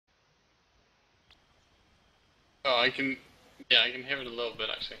Oh, I can. Yeah, I can hear it a little bit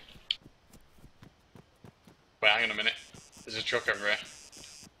actually. Wait, hang on a minute. There's a truck over here.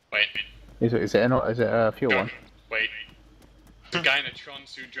 Wait. Is it a fuel Truck. one? Wait. There's a guy in a Tron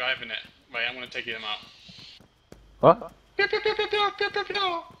suit driving it. Wait, I'm gonna take him out. What? It's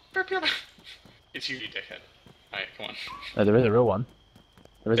you, dickhead. Alright, come on. No, there is a real one.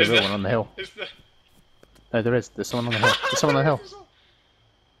 There is a real one on the hill. Is there? No, there is. There's someone on the hill. There's someone on the hill.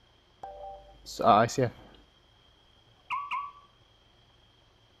 ICF.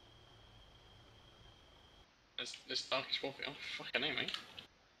 This darkish wolf. Oh, fucking name, mate.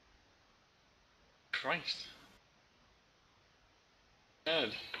 Christ.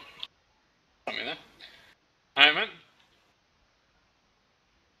 Dead. Got me there. Alright, man.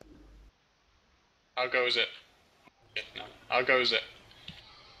 How goes it? No. How goes it?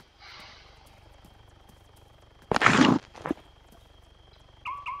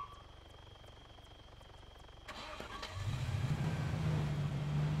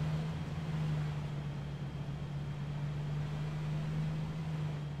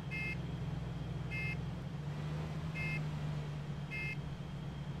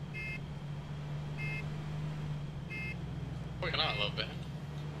 Working out a little bit.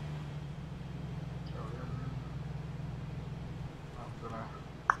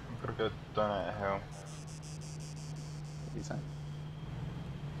 I'm gonna go down a hill. What are you saying?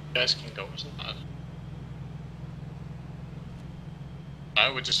 You guys can go, isn't that?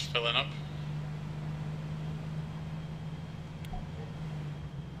 No, we're just filling up.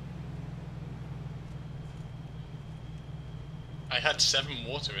 I had 7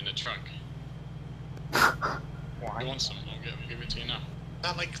 water in the trunk. Why? You want some? I'll give it to you now.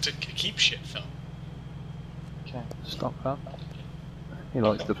 I like to keep shit, Phil. Okay. Stock up. He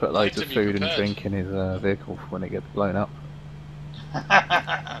likes to put loads of food and drink in his vehicle for when it gets blown up.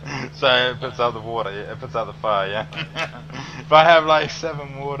 So it puts out the water, it puts out the fire, yeah? If I have like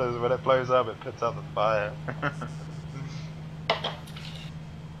 7 waters, when it blows up, it puts out the fire. Right.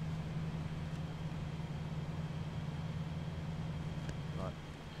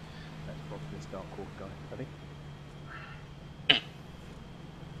 Let's pop this dark wolf guy. Ready? Do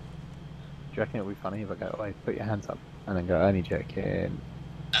you reckon it'll be funny if I go away, put your hands up, and then go, only joking?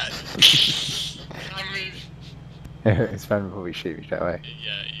 I mean... His phone will probably shoot me straight away.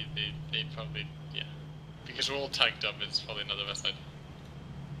 Yeah, they'd probably... yeah. Because we're all tagged up, it's probably not the best idea.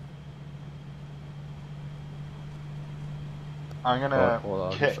 I'm gonna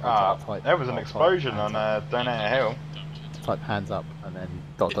kick up. There was an explosion on Donut Hill. Type hands up, and then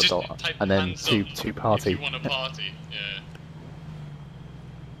dot dot Just dot, type and then hands two up party. If you want a party, yeah.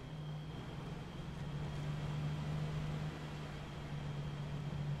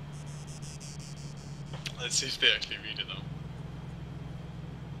 Let's see if they actually read it though.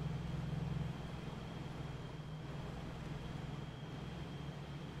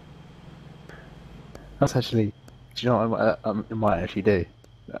 That's actually, do you know what I might actually do?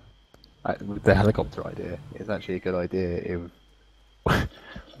 With the helicopter idea, it's actually a good idea if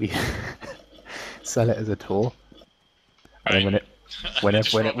we sell it as a tour. And then when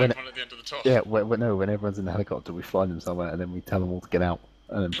everyone's in the helicopter, we fly them somewhere, and then we tell them all to get out,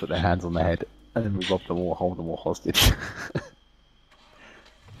 and then put their hands on their head, and then we rob them all, hold them all hostage.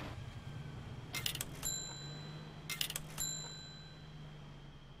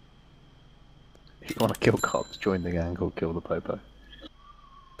 If you want to kill cops, join the gang called Kill the Popo.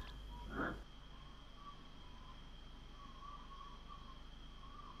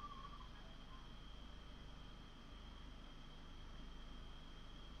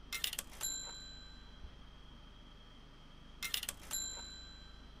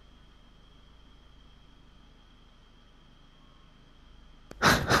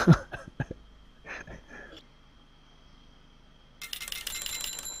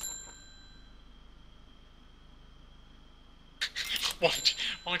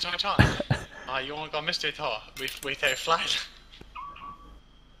 One time. You want to go Mr. Thor? We take a flight.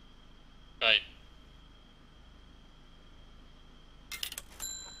 Right.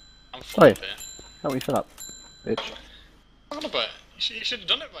 I'm full Oi, here. help me fill up, bitch. What about it? You should have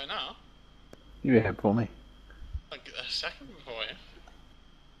done it by now. You were here before me. Like a second before you.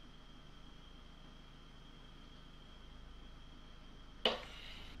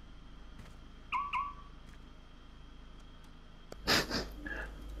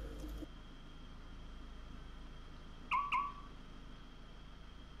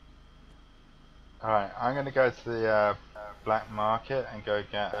 Alright, I'm gonna go to the black market and go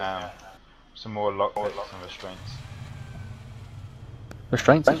get some more lockpicks and restraints.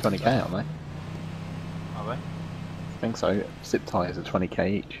 Restraints are 20k, aren't they? Are they? I think so. Zip ties are 20k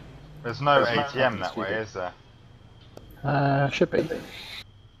each. There's no ATM that way, is there? Should be.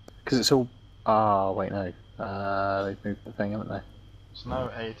 Because it's all... Ah, wait, no. They've moved the thing, haven't they? There's no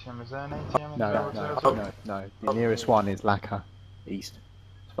ATM. Is there an ATM in No, Belgium? no. The nearest one is Lacquer, east.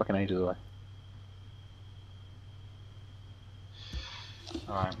 It's fucking ages away.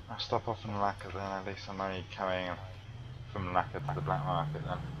 Alright, I'll stop off in Lacquer then. At least I'm only carrying from Lacquer to the black market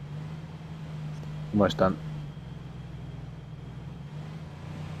then. Almost done.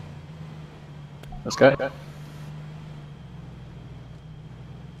 Let's go.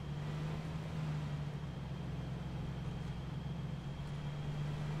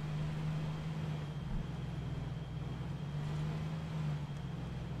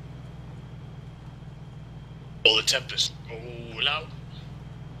 All the tempest. All out.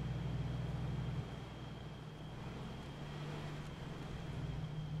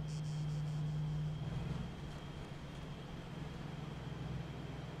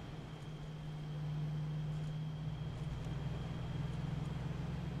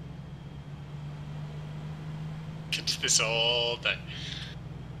 Could do this all day.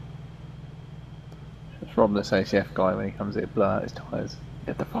 It's from this ACF guy when he comes here, blur out his tyres.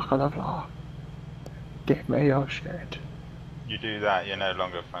 Get the fuck on the floor. Give me your shit. You do that, you're no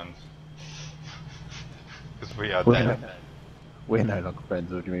longer friends. Because we are We're dead. we're no longer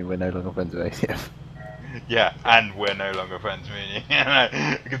friends, what do you mean we're no longer friends with ACF? Yeah, and we're no longer friends, meaning,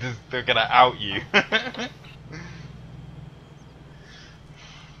 because they're gonna out you.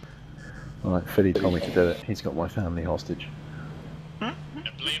 Alright, Philly told me to do it. He's got my family hostage. Yeah,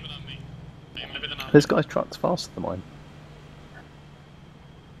 blame it on me. Blame everything on This guy's truck's faster than mine.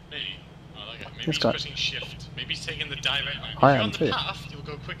 me. Oh, okay. Maybe This he's guy- pressing shift. Maybe he's taking the direct line. If I you're am on the too. path, you'll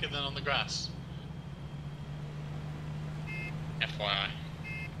go quicker than on the grass. FYI.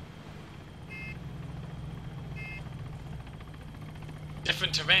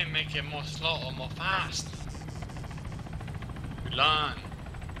 Different terrain make it more slow or more fast. You learn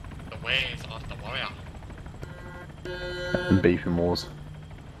the ways of the warrior. And beefing wars.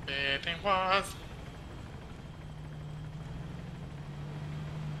 Beeping was.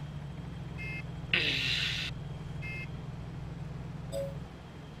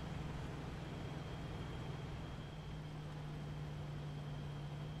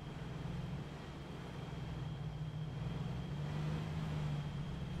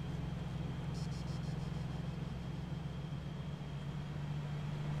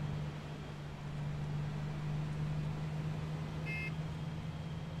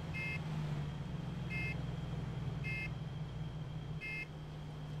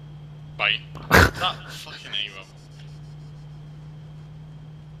 Bite. That fucking arrow.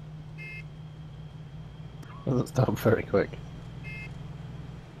 Doesn't stop very quick.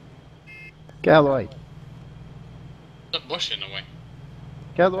 Get out of the way. Stop bushing away.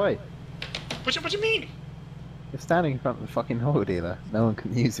 Get out of the way. What do you mean? You're standing in front of the fucking hog dealer. No one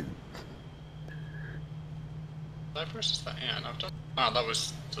can use him. Did I process that? Yeah, no, I've done. Ah, that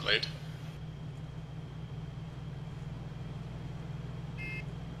was delayed.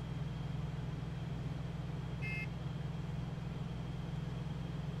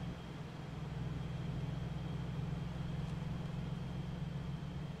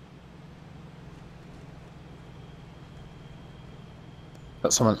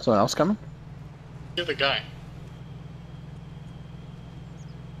 Got someone else coming? You're the guy.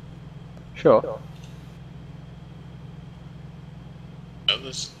 Sure. Oh,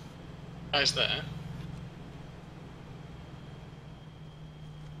 there's guys there.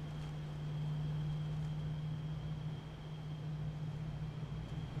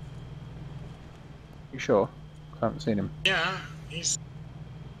 You sure? I haven't seen him. Yeah, he's.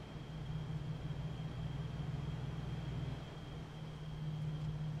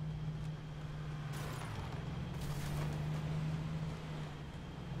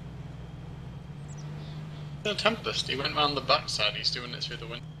 The Tempest, he went round the backside, he's doing it through the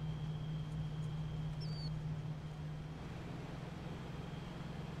window.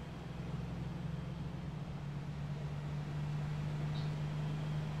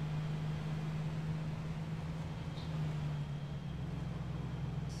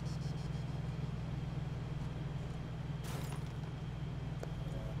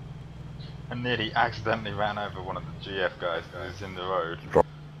 I nearly accidentally ran over one of the GF guys because he was in the road. Drop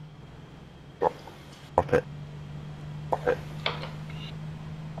it. Drop it.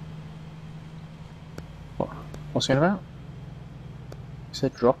 What? What's he on about? He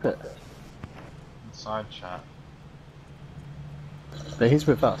said drop it. Side chat. But he's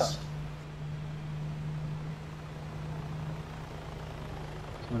with us.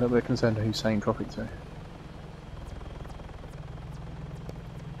 I'm a little bit concerned who's saying drop it to.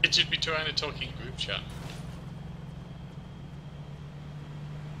 It should be trying to talk in group chat.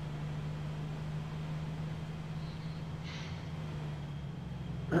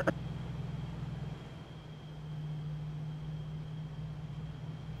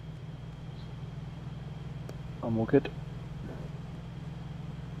 I'm all good.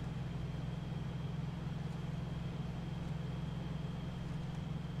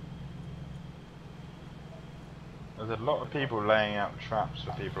 There's a lot of people laying out traps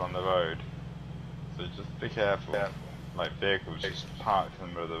for people on the road, so just be careful. Like vehicles just parked in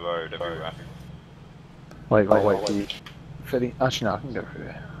the middle of the road everywhere. Wait, I'll wait for you. Actually, no, I can go through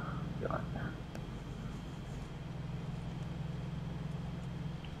here. Right.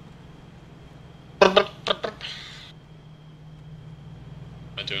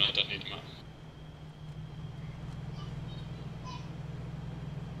 I don't need a map.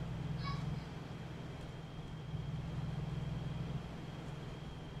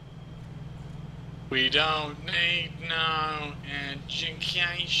 We don't need no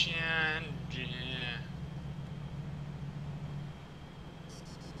education. Yeah.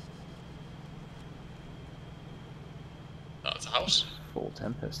 That's a house. Full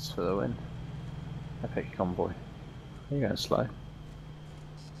tempests for the win. Epic convoy. You're going slow.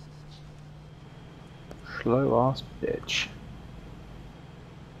 Slow ass bitch.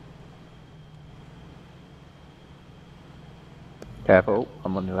 Careful,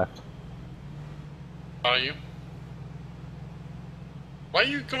 I'm on your left. Are you? Why are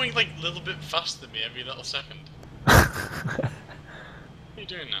you going like a little bit faster than me every little second? Why are you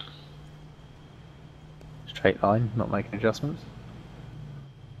doing that? Straight line, not making adjustments.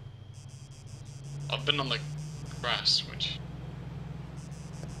 I've been on the grass, which...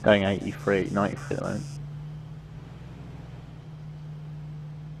 Going 83, 93 at the moment.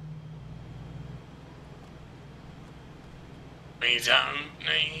 We don't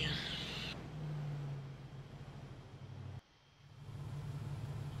need...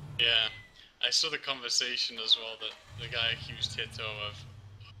 Yeah, I saw the conversation as well that the guy accused Hito of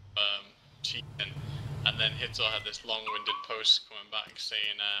cheating, and then Hito had this long-winded post coming back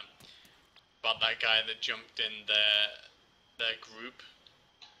saying about that guy that jumped in their group.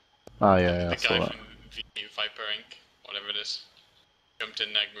 Oh yeah, The I saw guy that. from Viper Inc., whatever it is, jumped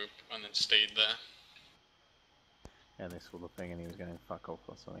in their group and then stayed there. Yeah, they saw the thing and he was going fuck off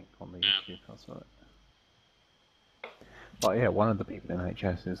or something on the Yeah. YouTube, I saw it. But yeah, one of the people in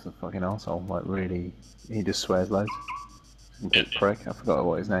HS is the fucking arsehole, like really, he just swears loads. Complete prick, I forgot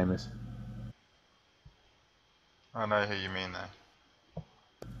what his name is. I know who you mean there.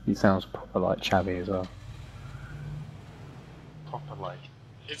 He sounds proper like chavvy as well. Proper like.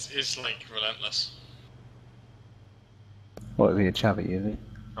 It's like relentless. What, is he a chavvy, is he?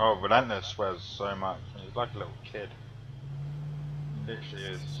 Oh, Relentless swears so much. He's like a little kid. He literally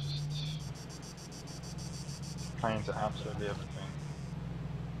is just playing to absolutely everything.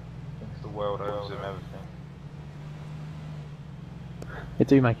 Thinks the world owes him everything. They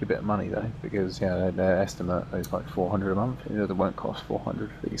do make a bit of money though, because yeah, their estimate is like 400 a month. It won't cost 400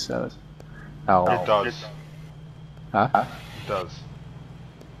 for these servers. It does. Huh? It does.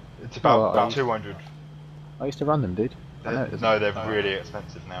 It's about 200. I used to run them, dude. No, they're really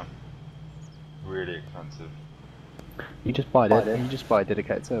expensive now. Really expensive. You just buy it. You just buy a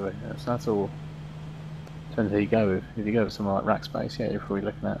dedicated server. That's all. Depends who you go with. If you go with somewhere like Rackspace, yeah, you're probably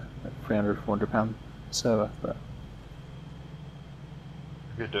looking at like £300, £400 server. But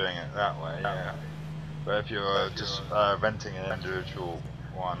If you're doing it that way, yeah. But if you're just renting an individual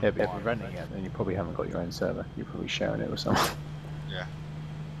one, yeah, but if you're renting it, then you probably haven't got your own server. You're probably sharing it with someone. Yeah.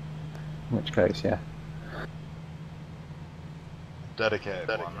 In which case, yeah. Dedicated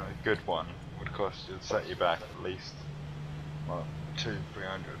one, a good one, would cost you, set you back at least, what, 200-300.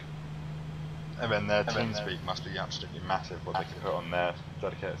 And then their TeamSpeak must be absolutely massive what they can put on their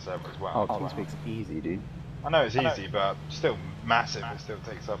dedicated server as well. Oh, TeamSpeak's easy, dude. I know it's easy, but still massive, it still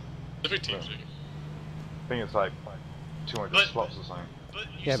takes up, The big teams do. I think it's like 200 slots or something.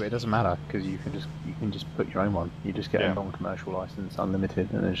 Yeah, but it doesn't matter because you can just put your own one. You just get Yeah. a non-commercial license,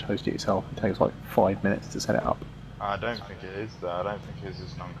 unlimited, and then just host it yourself. It takes like 5 minutes to set it up. I don't think it is though, I don't think it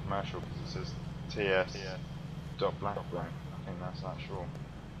is non-commercial because it says TS.blackburn. I think that's actual.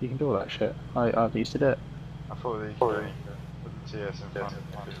 You can do all that shit. I used to do it. I thought they could put the TS in front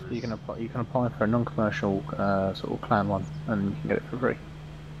if it was... You can apply for a non-commercial sort of clan one, and you can get it for free.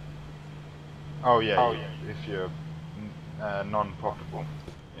 Oh yeah, if you're non-profitable,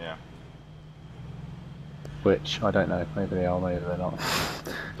 yeah. Which I don't know. Maybe they are, maybe they're not.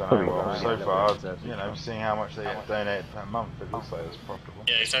 Don't know, well, so far, you know, seeing how much they get donated per month, it looks like it's profitable.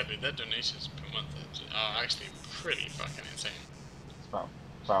 Yeah, exactly. Their donations per month are actually pretty fucking insane. It's about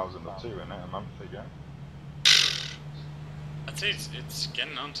 1,000 or 2 in it a month they get. I'd say it's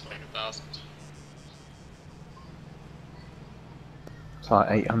getting on to like 1,000. It's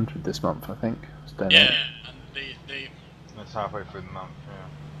like 800 this month, I think. It's Yeah, donated. and they It's halfway through the month,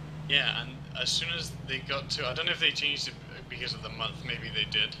 yeah. yeah, and as soon as they got to, I don't know if they changed it because of the month, maybe they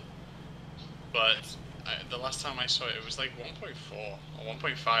did, but the last time I saw it, it was like 1.4 or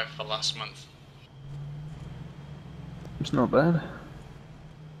 1.5 for last month. It's not bad.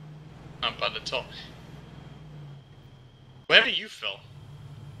 Not bad at all. Where are you, Phil?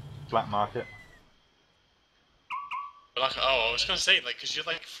 Black market. Like, oh, I was gonna say, like, cause you're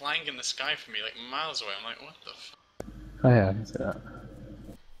like flying in the sky for me, like miles away. I'm like, what the f? Oh yeah, I can see that.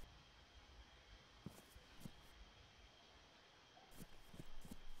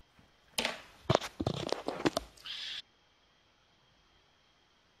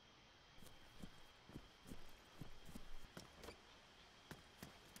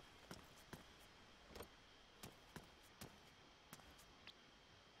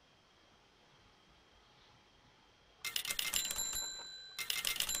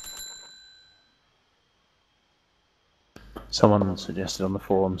 Someone suggested on the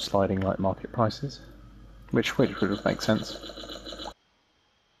forum sliding like market prices, which would make sense.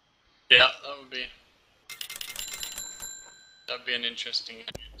 Yeah, that'd be an interesting.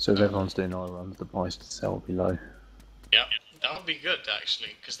 So if everyone's doing oil runs, the price to sell will be low. Yeah, that would be good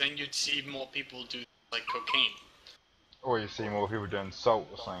actually, because then you'd see more people do like cocaine. Or you see more people doing salt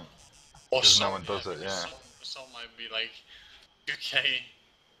or something. Or Because no salt, one does it, because yeah. salt might be like 2K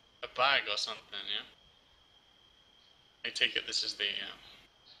a bag or something, yeah? I take it this is the,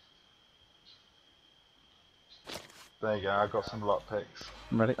 There you go, I got some lot picks.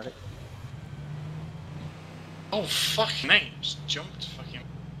 I'm ready. Oh, fuck me, just jumped fucking...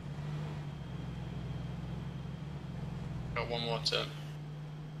 Got one more turn.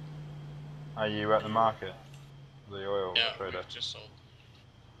 Are you at the market? The oil Yeah, trader? we've just sold.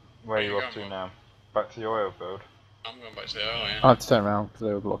 Where are Where you you off to going, now? Back to the oil build? I'm going back to the oil, yeah. I had to turn around because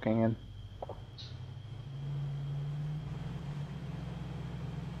they were blocking in.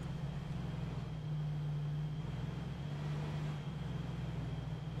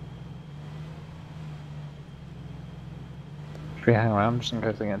 Should we hang around just in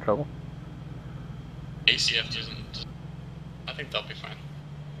case they get in trouble? ACF doesn't... I think they'll be fine.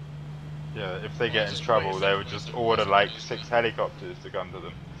 Yeah, if they get in just trouble, wait they for would the just rest of order the like rest of 6 the- helicopters to come to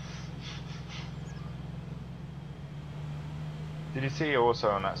them. Did you see also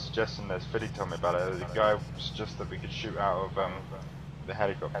on that suggestion there's Fiddy told me about it, the guy suggested that we could shoot out of the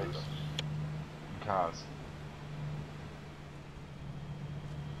helicopters and cars.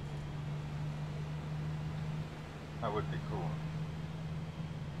 That would be cool.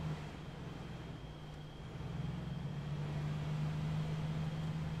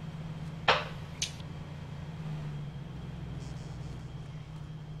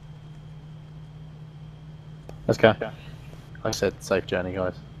 Let's go. I said safe journey,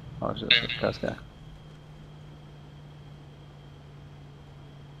 guys. I was just let's go.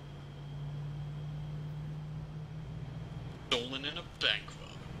 Stolen in a bank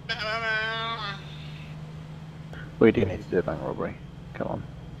rob. We do need to do a bank robbery. Come on.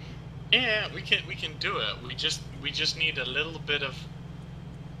 Yeah, we can do it. We just need a little bit of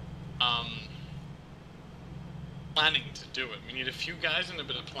planning to do it. We need a few guys and a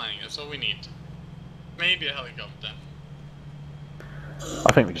bit of planning. That's all we need. Maybe a helicopter.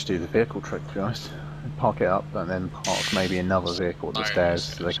 I think we just do the vehicle trick, to be honest. Park it up and then park maybe another vehicle at the stairs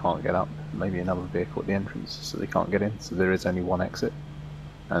so they can't get up. Maybe another vehicle at the entrance so they can't get in. So there is only one exit.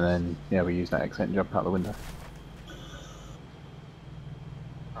 And then, yeah, we use that exit and jump out the window.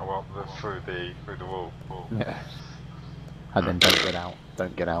 Oh well, through the wall. Yeah. And then don't get out.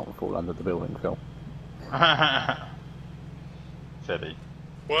 Don't get out and fall under the building, Phil. Fiddy.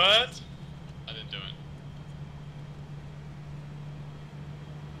 What? I didn't do it.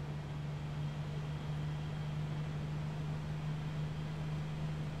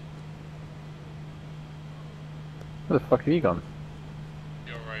 Where the fuck have you gone?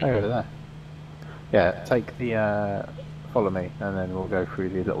 You're right. Over there. Yeah, take the, follow me, and then we'll go through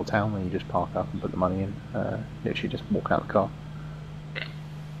the little town where you just park up and put the money in. Literally just walk out the car. Okay.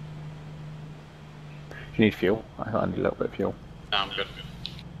 If you need fuel, I need a little bit of fuel. No, I'm good.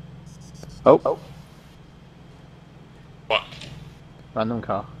 Oh! What? Random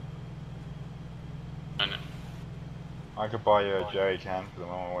car. I know. I could buy you a jerry can because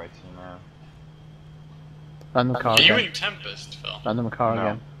I'm on my way to you now. Random car Are you again. in Tempest, Phil? Random car No.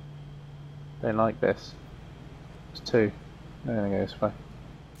 again. Don't like this. It's two. I'm gonna go this way.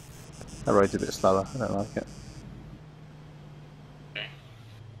 That road's a bit slower, I don't like it. Okay.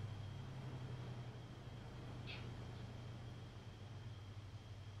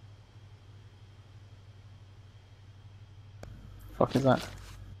 fuck is that?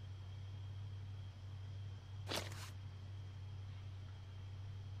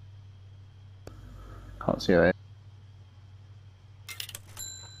 Can't see it.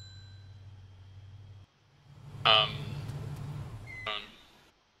 Um.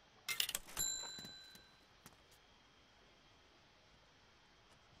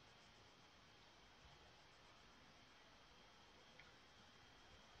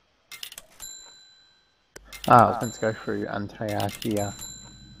 Ah, I was meant to go through Antayakia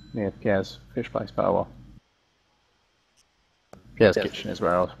near Pierre's fish place, but oh well. Pierre's kitchen is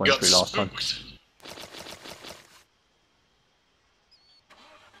where I went Got through last time. spooked.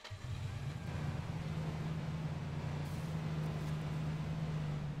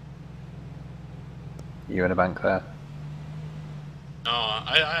 You in a bank there? No,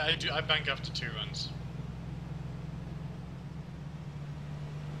 I do. I bank after 2 runs.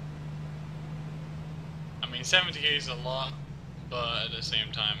 I mean, 70k is a lot, but at the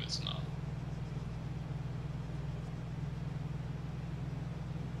same time, it's not.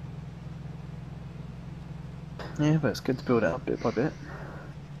 Yeah, but it's good to build it up bit by bit.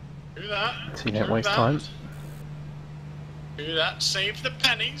 Do that. So you don't do waste that. time. Do that. Save the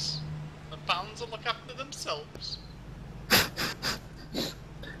pennies. The pounds will look after themselves.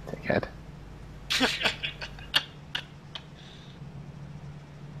 Dickhead.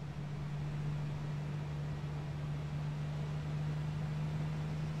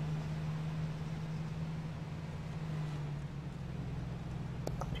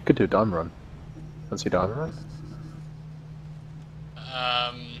 You could do a diamond run. Fancy a diamond run?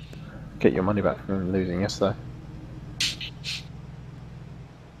 Get your money back from losing yesterday.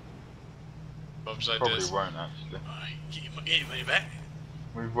 Bob's Probably ideas. won't actually. Alright, get your money back.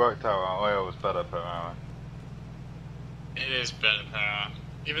 We've worked out our oil is better per hour. It is better per hour.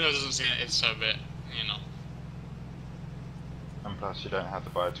 Even though it doesn't seem it's so bit, you know. And plus you don't have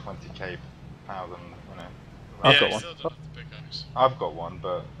to buy a 20k thousand, you know. I've yeah, got you one. still don't have the pickaxe. I've got one,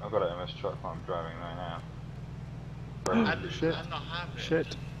 but I've got it in this truck I'm driving right now. Shit. I not have it.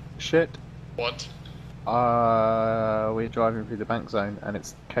 Shit. Shit. What? We're driving through the bank zone and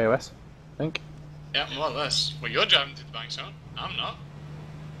it's KOS, I think. Yeah, more or less. Well, you're driving through the bank zone. I'm not.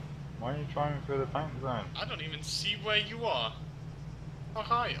 Why are you driving through the bank zone? I don't even see where you are. How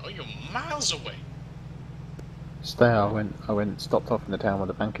high? Oh, you're miles away. Stay, I went, stopped off in the town where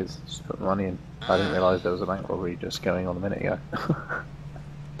the bank is, just put the money in. I didn't realise there was a bank robbery just going on a minute ago.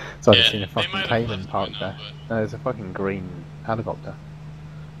 So I just seen a they fucking might have Cayman left by parked now, there. No, there's a fucking green helicopter.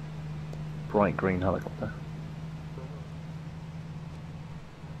 Bright green helicopter.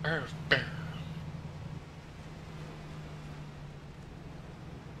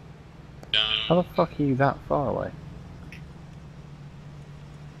 How the fuck are you that far away?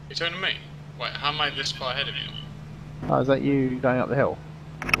 You turning to me? Wait, how am I this far ahead of you? Oh, is that you going up the hill?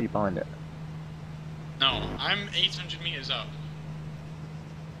 Are you behind it? No, I'm 800 meters up.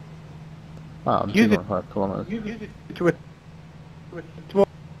 Oh, I'm You 2.5 kilometers.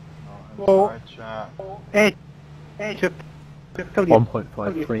 Oh, chat.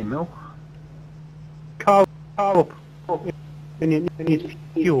 1.53 mil. Car up when you need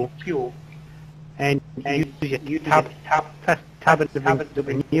fuel and use your tab at the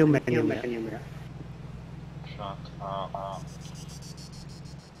renew menu. Shut up.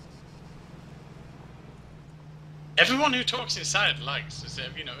 Everyone who talks inside lags.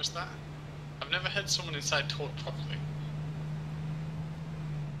 Have you noticed that? I've never heard someone inside talk properly.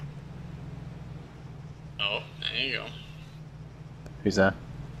 Oh, there you go. Who's there?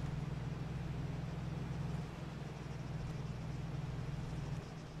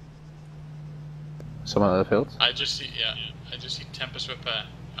 Someone at the fields? I just see Tempest Repair.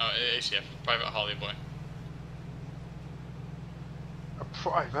 Oh, ACF, Private Holly Boy. A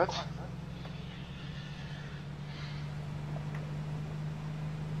private?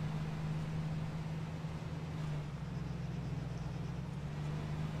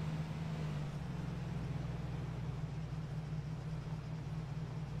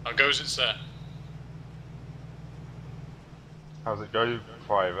 How goes it, sir? How's it go,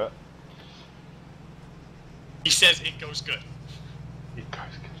 private? He says it goes good. It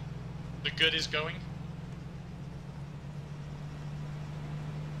goes good. The good is going.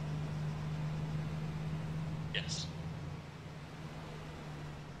 Yes.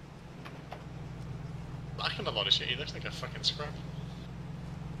 Lacking a lot of shit. He looks like a fucking scrub.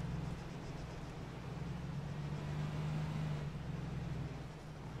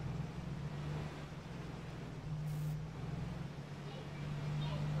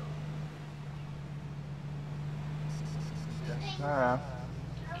 Yeah.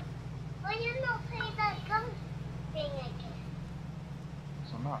 Why you not play that gun thing again?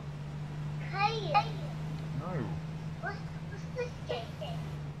 I'm not. Hey, No. what's this game?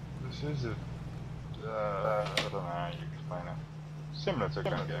 This is a. I don't know how you explain it. Similar to a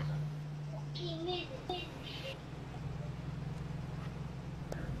gun game.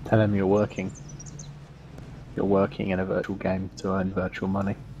 Tell them you're working. You're working in a virtual game to earn virtual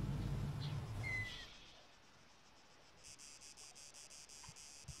money.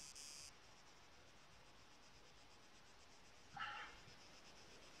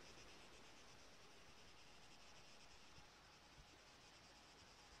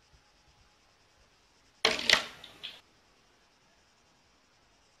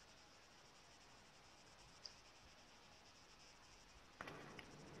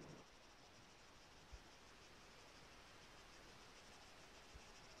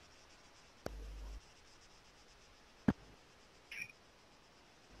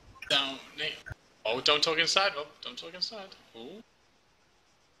 Don't Nate. Oh, don't talk inside, Rob. Don't talk inside. Ooh.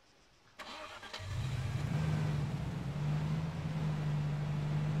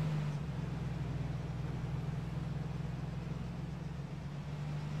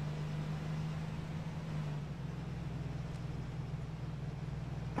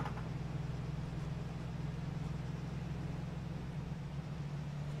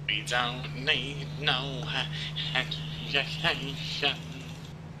 We don't need no education.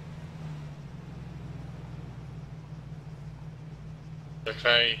 Look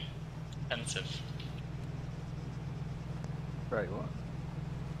very pensive. Very what?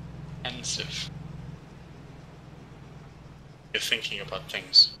 Pensive. You're thinking about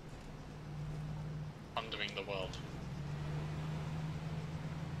things. Pondering the world.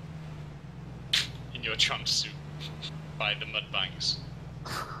 In your jumpsuit. By the mud banks.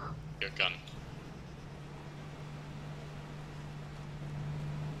 Your gun.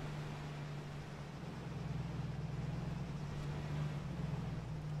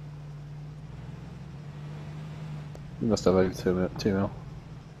 You must have over 2 mil.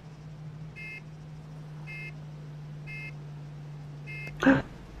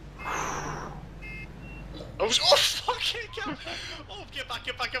 Oh, fucking God! Oh, get back,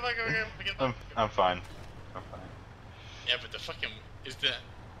 get back, get back, get back, get back. I'm fine. I'm fine. Yeah, but the fucking... Is the...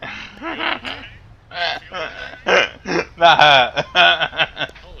 Nah.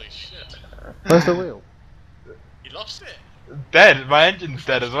 Holy shit. Where's the wheel? You lost it! Dead. My engine's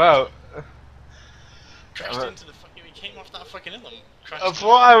dead as well. Crashed into the fucking... He came off that fucking hill and crashed. I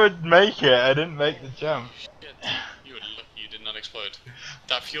thought I would make it. I didn't make the jump. Shit. You were lucky you did not explode.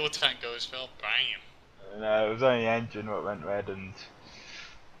 That fuel tank goes, Phil. Bam! No, it was only the engine what went red and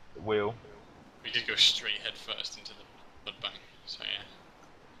the wheel. We did go straight head first into the mud bank, so yeah.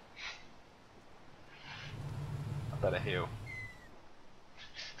 I better heal.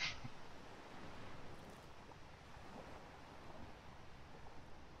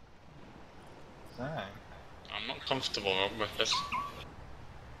 So, I'm not comfortable with this.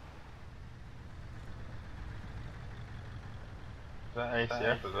 is that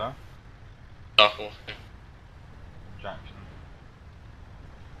ACF as well? Dark Wolf. Yeah. Jackson.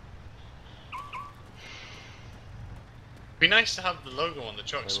 Be nice to have the logo on the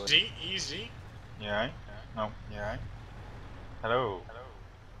trucks. Wait, See? Easy. You alright? No, you alright? Hello.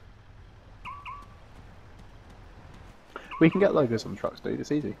 We can get logos on trucks, dude.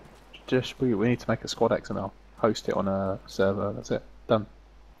 It's easy. Just we need to make a squad XML, host it on a server. That's it. Done.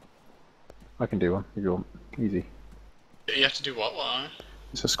 I can do one if you want. Easy. You have to do what? What?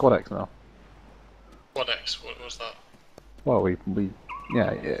 It's a squad XML. What X? What was that? Well,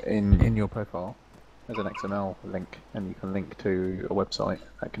 yeah, in your profile, there's an XML link, and you can link to a website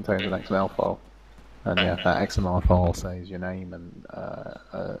that contains an XML file. And yeah, that XML file says your name and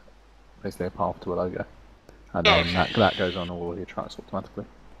basically a path to a logo, and then that goes on all of your trucks automatically.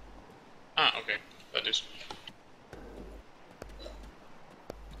 Ah, okay. That is.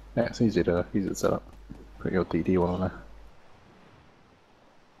 Yeah, it's easy to set up. Put your DD one on there.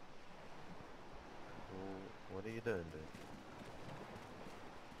 What are you doing, dude?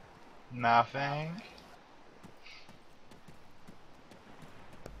 Nothing.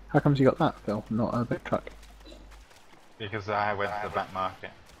 How comes you got that, Phil? Not a big truck. Because I went to the back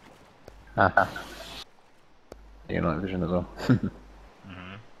market. Ah. You're night vision as well.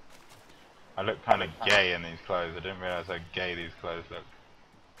 I look kind of gay in these clothes. I didn't realise how gay these clothes look.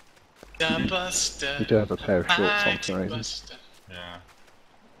 The Buster. You do have a pair of shorts on for some reason. Buster. Yeah.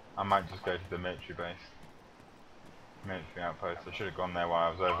 I might just go to the military base. Military outpost. I should have gone there while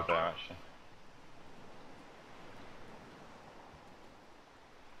I was over there actually.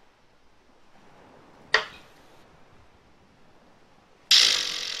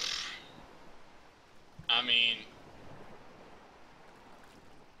 I mean,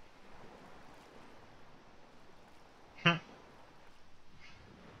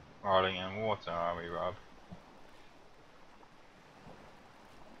 Rolling in water, are we, Rob?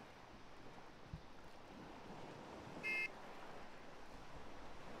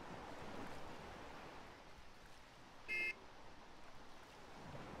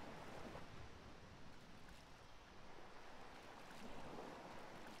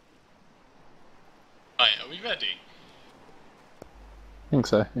 Right, are we ready? I think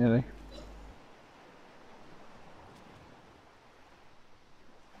so, really.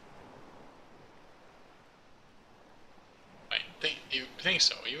 Right, you think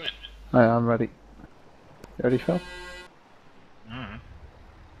so? Are you in? Right, I'm ready. You ready, Phil? Mm.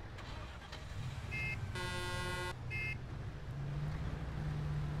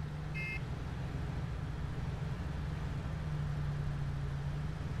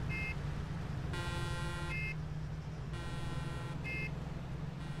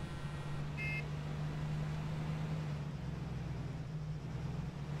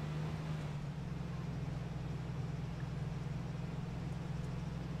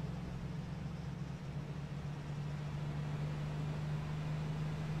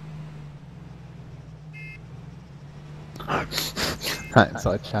 That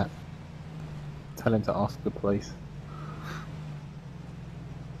inside chat. Tell him to ask the police.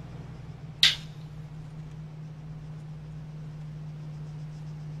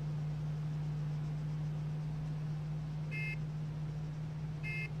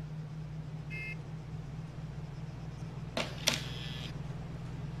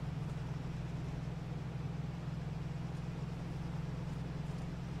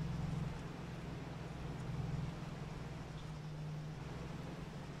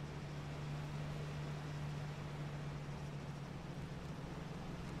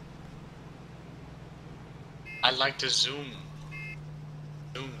 I like to zoom.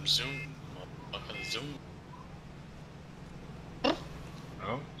 Zoom. Fucking zoom.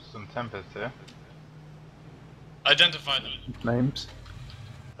 Oh, some tempest here. Identify them. Names?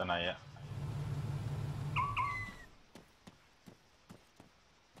 Don't know yet.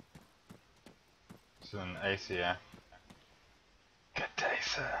 It's an ACF. Good day,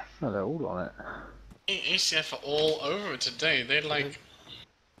 sir. Oh, they're all on it. ACF are all over it today. They like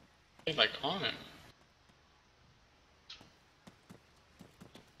on it.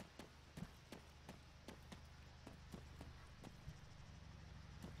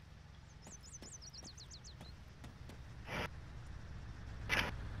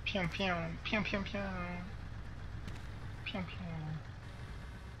 Pew pew, pew pew pew. Pew pew.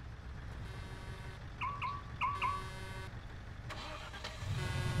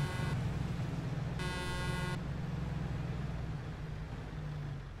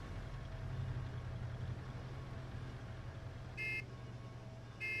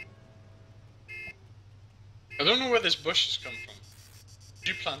 I don't know where this bush has come from. Did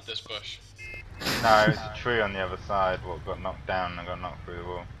you plant this bush? No, it's a tree on the other side. What got knocked down and got knocked through the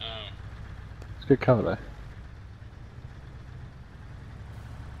wall. Oh. It's good cover though.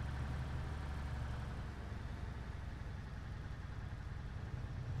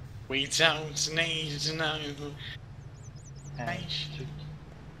 We don't need to know.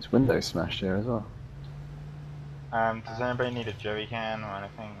 It's window smashed here as well. Does anybody need a jerry can or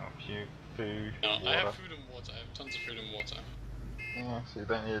anything? Or food, No, water? I have food and water. I have tons of food and water. Yeah, so you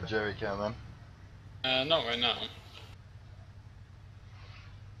don't need a jerry can then. Not right now.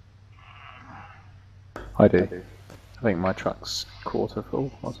 I do. I think my truck's quarter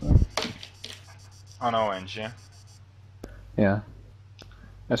full or something. On orange, yeah? Yeah.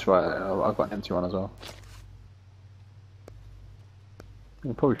 That's right, I've got an empty one as well. We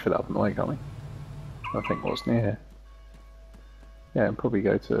can probably fill it up on the way, can't we? I think what's near here. Yeah, and probably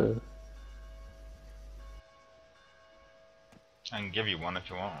go to... I can give you one if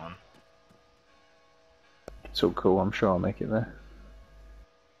you want one. It's all cool, I'm sure I'll make it there.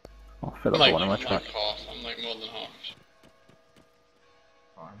 I'll fill up Like, the one in my I'm truck. like half. I'm like more than half.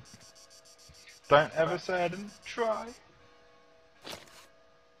 Fine. Don't ever say I didn't try.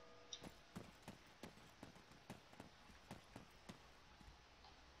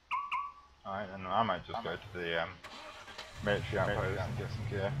 Alright, and I might just go to the military outpost and get some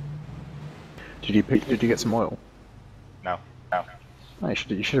gear. Did you get some oil? No. No, you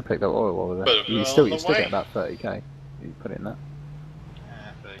should have picked up oil over there. But You on still the get way. about 30k. You put in that.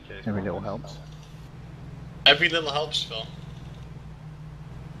 Yeah, 30k. Every little helps. Every little helps, Phil.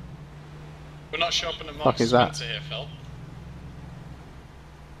 We're not shopping at Fuck Marks and is that? Spencer here, Phil.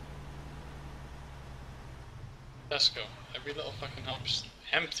 Tesco. Every little fucking helps.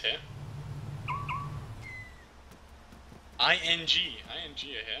 Hempt here. ING are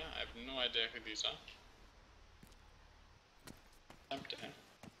here. I have no idea who these are. Hempt here.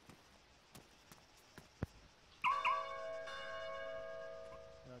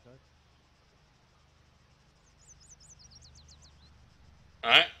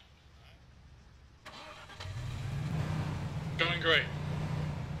 Alright? Going great.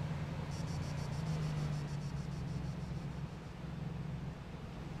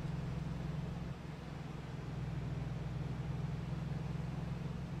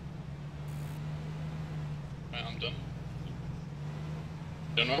 Right, I'm done.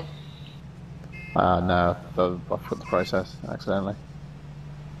 Done well? No, I forgot the process accidentally.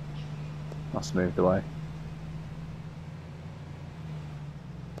 Must have moved away.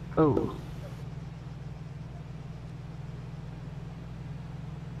 Oh.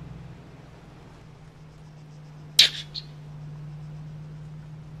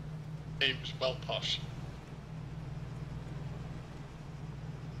 It was well posh.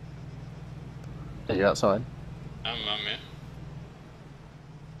 Are you outside? I'm here.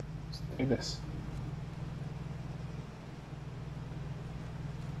 Let's do this.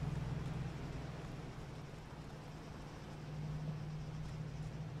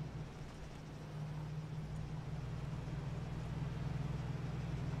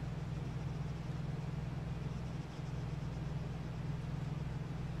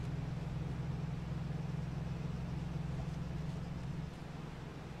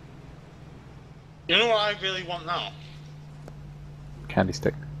 You know what I really want now? Candy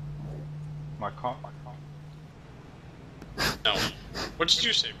stick. My car. No. What did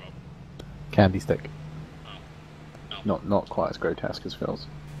you say, Rob? Candy stick. Oh. No. Not quite as grotesque as Phil's.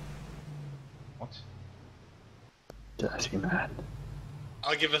 What? Dirty man.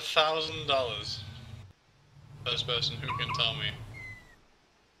 I'll give $1,000. First person who can tell me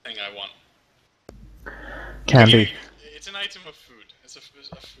the thing I want. Candy. It's an item of food. It's a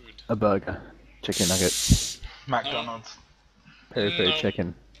food. A burger. Chicken nuggets. McDonald's. Peri peri No.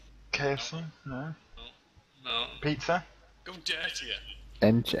 chicken. KFC? No. No. Pizza? Go dirtier.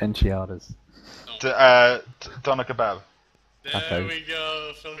 Enchiladas. Doner kebab. There Tacos. we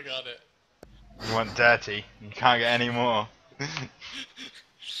go. Phil got it. You want dirty? You can't get any more.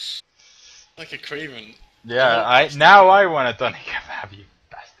 Like a craven. Yeah, now I want a doner kebab, you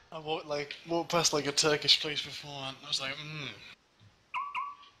bastard. I walked past like a Turkish place before and I was like,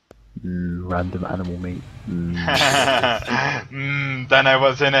 Random animal meat. Don't know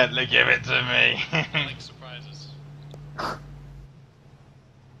what's in it, give it to me. I like surprises.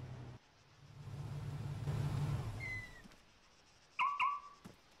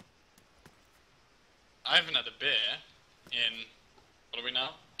 I haven't had a beer in, what are we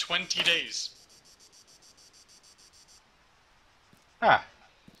now? 20 days. Ah,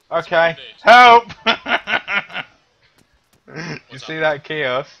 okay. days. Help! You What's see up? that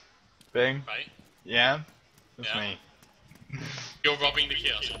kiosk thing? Right? Yeah? That's Yeah. me. You're robbing the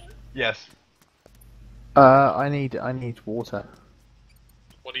kiosk. Yes. I need water.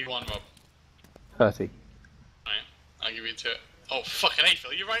 What do you want, Rob? 30. Right, I'll give you two. Oh, fucking A,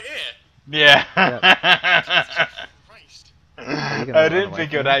 Phil, you're right here! Yeah. Christ. gonna I run didn't away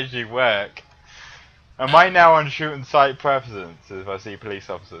think from it would me? actually work. Am I now on shoot and sight purposes if I see police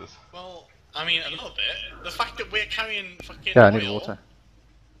officers? Well, I mean, a little bit. The fact that we're carrying fucking Yeah, I oil... need water.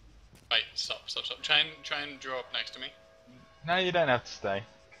 Right, stop. Try and draw up next to me. No, you don't have to stay.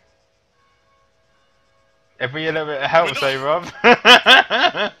 Every little bit of help, say Rob.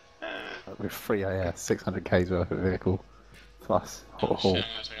 With 3 AS, 600 Ks worth of vehicle. Plus Oh, haul. shit,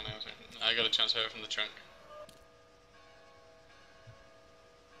 hang on a second. I gotta transfer it from the trunk.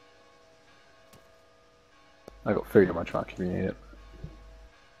 I got food in my truck if you need it.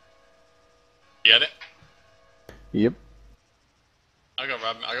 You get it? Yep. I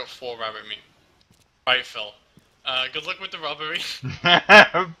got 4 rabbit meat. Right, Phil. Good luck with the robbery. See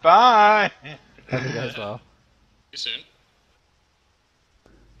Bye! Hope it goes well. you soon.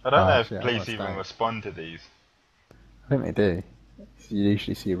 I don't know if shit, I police wanna even stay. respond to these. I think they do. You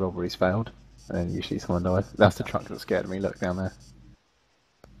usually see robberies failed, and then usually someone dies. That's the truck that scared me, look down there.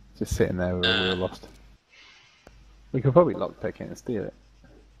 Just sitting there with a wheel lost. We could probably lockpick it and steal it.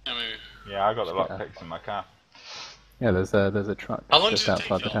 Yeah, maybe. Yeah, I got the Yeah. lockpicks in my car. Yeah, there's a truck How long just does it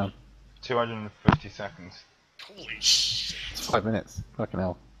take, outside the Phil? town. 250 seconds. Holy shit. It's 5 minutes. Fucking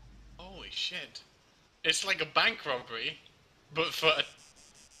hell. Holy shit. It's like a bank robbery, but for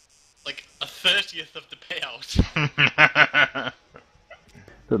like a 30th of the payout.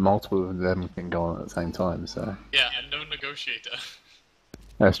 But multiple of them can go on at the same time, so Yeah, and no negotiator.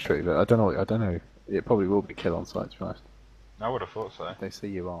 that's true. But I don't know. It probably will be kill on sight, to be honest. I would have thought so. If they see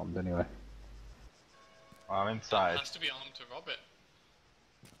you armed anyway. Well, I'm inside. Has to be armed to rob it.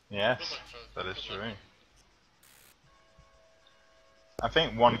 Yes, Good luck, Phil. that is Good luck. true. I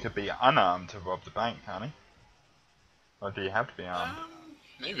think one could be unarmed to rob the bank, can't he? Or do you have to be armed?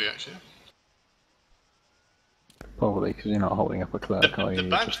 Maybe actually. Probably because you're not holding up a clerk, are The you?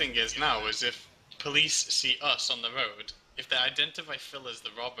 bad Just... thing is now is if police see us on the road, if they identify Phil as the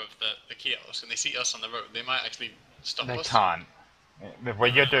robber of the kiosk and they see us on the road, they might actually stop They us. can't. Well,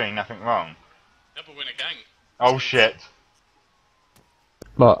 you're doing nothing wrong. Yeah, but we're in a gang. Oh So shit.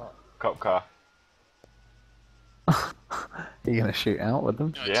 What? Cop car. Are you gonna shoot out with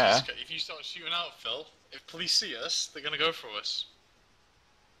them? No, Yeah. if you start shooting out, Phil, if police see us, they're gonna go for us.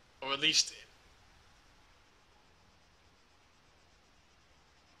 Or at least...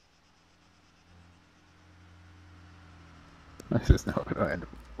 This is not gonna end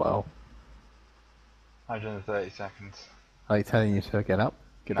well. 130 seconds. Are you telling you to get up?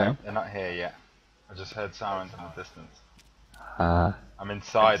 Get No, down? they're not here yet. I just heard sirens in the distance. Ah. I'm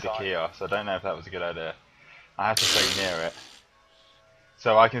inside the kiosk, so I don't know if that was a good idea. I have to stay near it.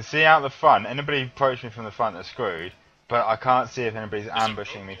 So I can see out the front. Anybody approach me from the front, they're screwed. But I can't see if anybody's There's a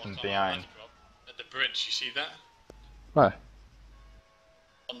ambushing me roadblock from on the behind. left, Rob. At the bridge, you see that? Where?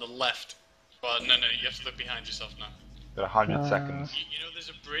 On the left. Well, no, you have to look behind yourself now. Got 100 seconds. You know there's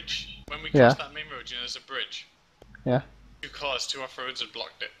a bridge? When we Yeah. crossed that main road, you know there's a bridge? Yeah. 2 cars, 2 off-roads had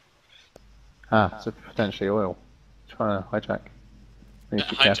blocked it. Ah, so potentially oil. Trying to hijack. Need to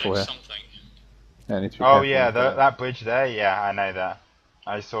be careful Hijack here. something. Yeah, need to be Oh careful. yeah, with that. that bridge there. Yeah, I know that.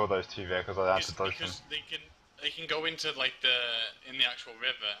 I saw those 2 vehicles. I had to dodge them. Because they can go into like in the actual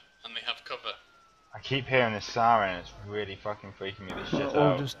river and they have cover. I keep hearing this siren. It's really fucking freaking me the shit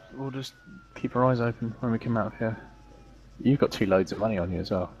out. We'll just keep our eyes open when we come out of here. You've got 2 loads of money on you as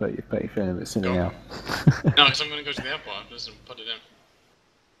well, but you're feeling a bit silly Go. now. No, because I'm going to go to the airport. I'm just going to put it in.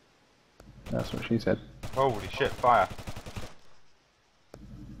 That's what she said. Holy shit! Fire!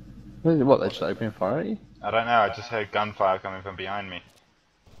 What, they're just opening fire at you? I don't know. I just heard gunfire coming from behind me.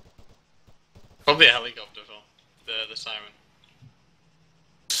 Probably a helicopter, Phil. The siren.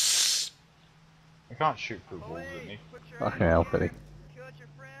 I can't shoot through walls at me. Fucking hell, Billy.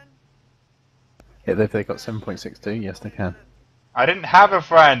 Yeah, if they got 7.62, yes they can. I didn't have a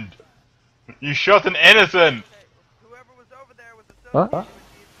friend. You shot an innocent. What?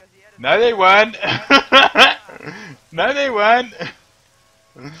 No, they weren't. No, they weren't.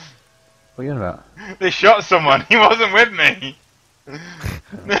 What are you on about? They shot someone. He wasn't with me.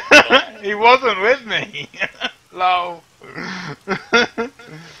 He wasn't with me. Lol. Well,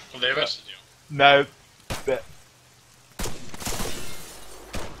 they arrested you. No.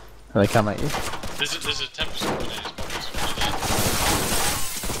 They come at you? There's a 10% in his pockets.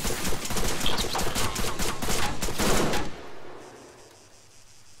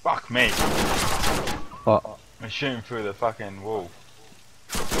 Fuck me. What? I'm shooting through the fucking wall.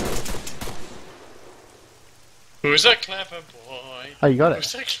 Who's a clever boy? Oh, you got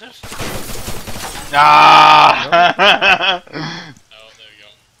Who's it? a clever... Ah! Oh, there we go.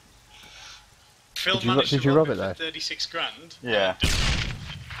 Phil Did you managed did to you rob rob it it though? for 36 grand. Yeah.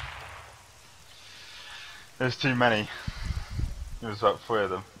 There's too many. There was about 3 of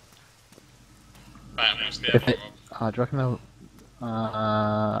them. Right, I'm going to the If airport, it, Rob. do you reckon they'll...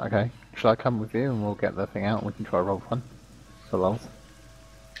 okay. Shall I come with you and we'll get the thing out and we can try rob one? For lols.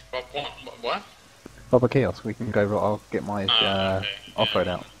 What? Rob a kiosk, we can go, I'll get my Okay, off-road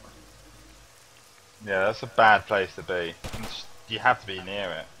yeah. out. Yeah, that's a bad place to be. You have to be near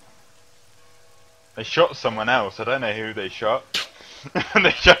it. They shot someone else. I don't know who they shot.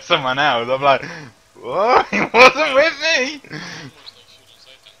 They shot someone else. I'm like, what? He wasn't with me.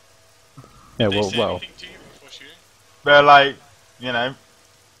 Yeah, Did they say well, anything to you before shooting? They're like, you know,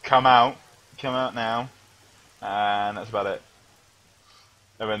 come out now, and that's about it.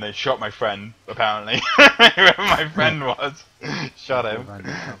 And then they shot my friend, apparently. Whoever my friend was, shot him.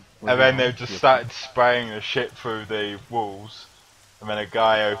 And then they just started spraying the shit through the walls. And then a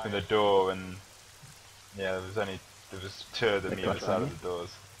guy opened the door, and yeah, there was 2 of them either side of the doors.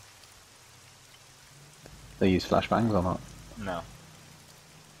 They use flashbangs or not? No.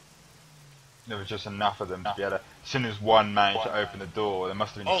 There was just enough of them to be able to. As soon as one managed to open the door, there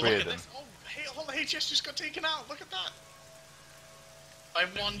must have been 3 look of at them. this. Oh, hey, all the HS just got taken out. Look at that. By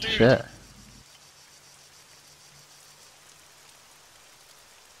one dude. Shit.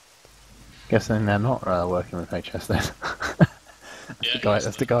 Guessing they're not working with HS then. Yeah,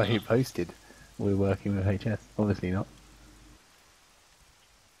 That's the guy who posted we're working with HS. Obviously not.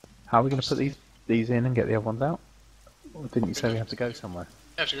 How are we going to put these in and get the other ones out? Or didn't you say we have to go somewhere?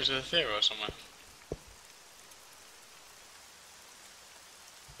 You have to go to the theatre or somewhere.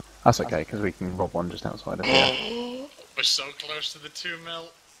 That's okay, because we can rob one just outside of here. We're so close to the 2 mil.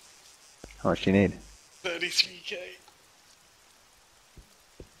 How much do you need? 33k.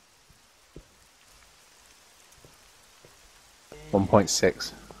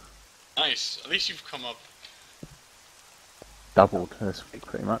 $1.6. Nice. At least you've come up doubled this week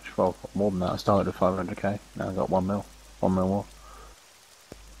pretty much. Well, more than that. I started with 500k. Now I've got 1 mil. 1 mil more.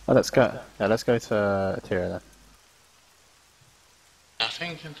 Oh, let's go. Yeah, let's go to Tyria then. I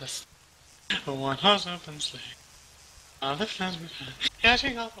think in this one horse open sleigh. On the flames we find.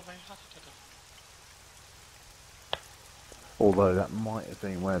 Catching all the way. Although that might have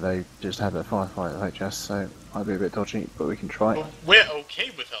been where they just had a firefight at HS, so might be a bit dodgy, but we can try it. Well, we're okay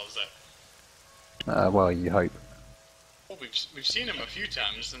with LZ. Well, you hope. Well, we've seen him a few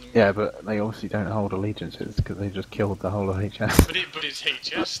times. And Yeah, but they obviously don't hold allegiances because they just killed the whole of HS. But it's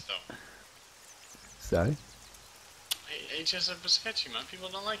HS though. So? HS are sketchy, man. People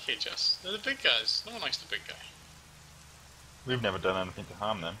don't like HS. They're the big guys. No one likes the big guy. We've never done anything to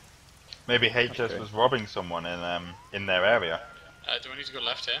harm them. Maybe HS was robbing someone in their area. Do we need to go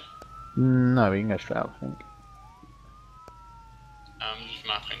left here? No, we can go straight up, I think. I'm just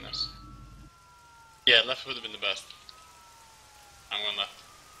mapping this. Yeah, left would have been the best. I'm going left.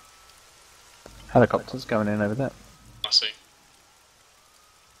 Helicopters going in over there. I see.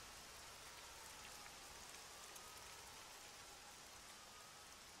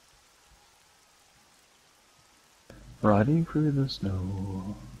 Riding through the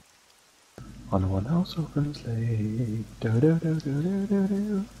snow on one house open sleigh. Do do do do do do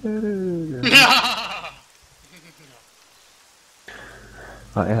do do do.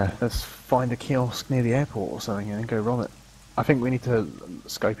 Right, yeah, let's find a kiosk near the airport or something and then go rob it. I think we need to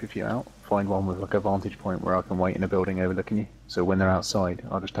scope a few out, find one with like a vantage point where I can wait in a building overlooking you. So when they're outside,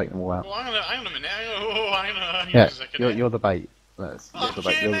 I'll just take them all out. Well, hang on a minute. Hang on Yeah, a second. you're the bait. You're the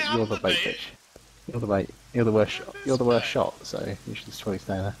bait. You're the bait, bitch. You're the bait. You're the worst. You're the worst shot. So you should just probably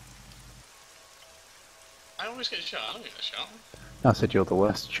stay there. I always get shot. I don't get a shot. I said you're the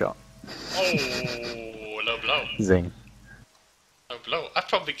worst shot. Oh, low blow. Zing. Low blow. I've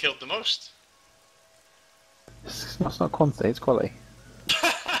probably killed the most. It's not quantity. It's quality.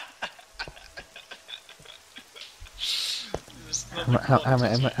 How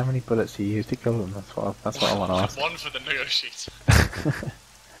many bullets do you use to kill them? That's what I want to ask. One for the negotiator.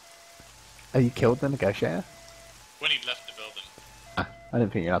 Oh, you killed the negotiator? When he left the building. Ah, I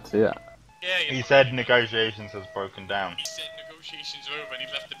didn't think you're allowed to do that. Yeah, He said negotiations has broken down. He said negotiations are over and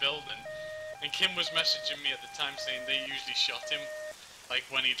he left the building. And Kim was messaging me at the time saying they usually shot him, like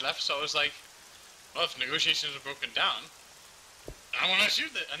when he'd left. So I was like, well, if negotiations are broken down, I want to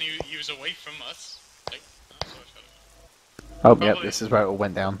shoot it. And he was away from us. Like, oh, so I shot him. Oh, Probably- yep, this is where it all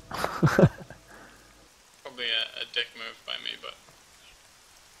went down. Probably a dick move by me, but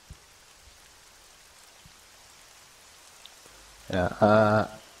Yeah, I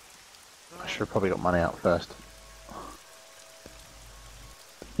should have probably got money out first.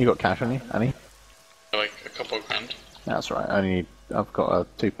 You got cash on you, Annie? like a couple of grand. That's right, I've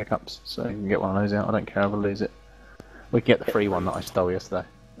got 2 pickups, so you can get one of those out. I don't care if I lose it. We can get the free one that I stole yesterday.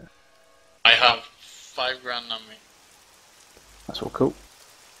 I have 5 grand on me. That's all cool.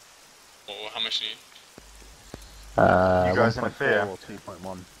 Or how much do you need? You guys in a 1.4 fear? or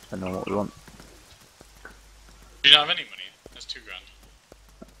 2.1, depending on what we want. Do you don't have any money? That's 2 grand.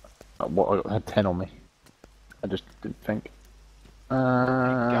 I had 10 on me. I just didn't think.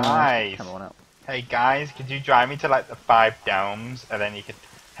 Guys. Camera one out. Hey guys, could you drive me to like the 5 Downs and then you could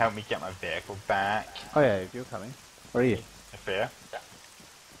help me get my vehicle back? Oh yeah, if you're coming. Where are you? A fear?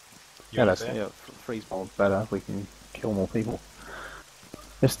 Yeah, that's freeze mode's better. We can kill more people.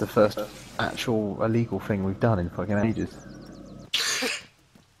 This is the first actual illegal thing we've done in fucking ages.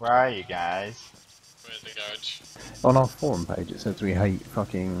 Where are you guys? We're at the garage. On our forum page it says we hate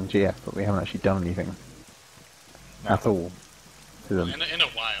fucking GF, but we haven't actually done anything at all to them. In a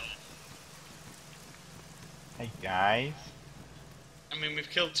while. Hey guys, I mean, we've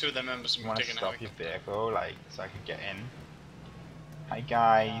killed 2 of their members and you we've want to taken stop out. your vehicle, like, so I could get in? Hi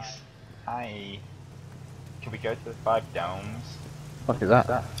guys, hi. Can we go to the 5 Downs? What is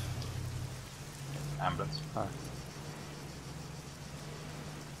that? Ambulance. Oh.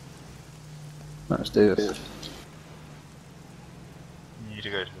 Let's do this. You need to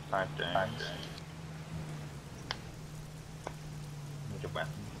go to the 5 Downs. Need a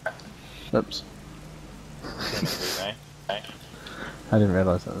weapon. Oops. Okay. I didn't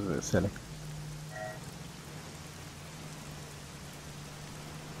realise that was a bit silly.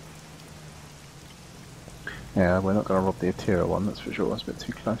 Yeah, we're not going to rob the Atira one, that's for sure. That's a bit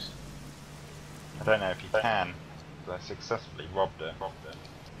too close. I don't know if you can, but I successfully robbed it.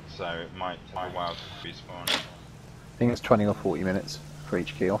 So it might take a while to respawn. I think it's 20 or 40 minutes for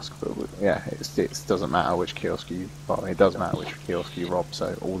each kiosk, but yeah, it doesn't matter which kiosk you... Well, it does matter which kiosk you rob,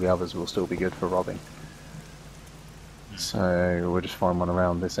 so all the others will still be good for robbing. So we'll just find one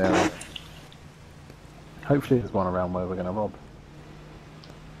around this area. Hopefully there's one around where we're going to rob.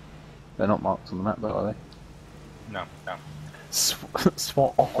 They're not marked on the map, though, are they? No, no.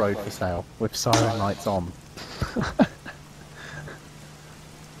 SWAT off-road for sale with siren lights on.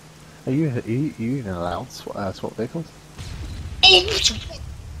 Are you even allowed SWAT vehicles? Oh,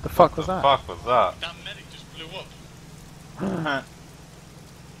 The fuck was that? Fuck was that? that medic just blew up.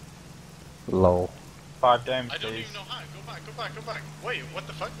 Lol. 5 domes, I don't please. even know how. Go back, go back, go back. Wait, what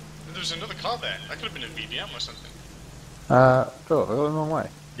the fuck? There was another car there. That could have been a VDM or something. Philip, I got the wrong way.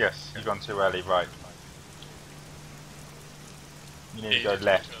 Yes, you've gone too early, right. You need to go just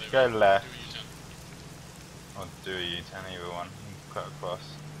left. go Go there. left. Do a U-turn. Or do a U-turn, either one. You can cut across.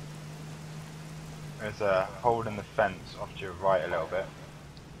 There's a hole in the fence off to your right a little bit.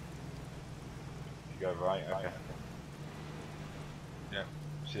 You go right, okay. Yep,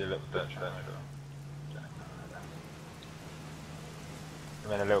 see a little bit there.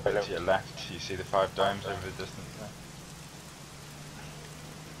 And then a little bit to your left, you see the 5 domes over the distance there.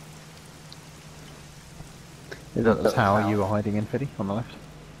 Is that the tower you were hiding in, Fiddy, on the left?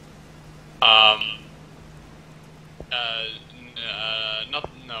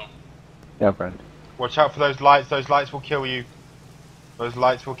 No. Yeah, friend. Watch out for those lights will kill you. Those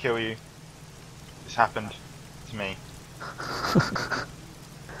lights will kill you. This happened to me.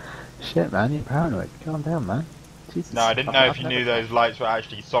 Shit, man, you're paranoid. Calm down, man. Jesus. No, I didn't know if I've you never knew those lights were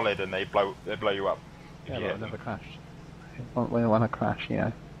actually solid and they blow you up. If Yeah, you but hit I've them. never crashed. When I crash, you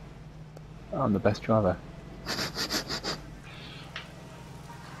know, I'm the best driver.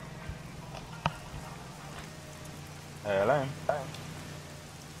 Hello.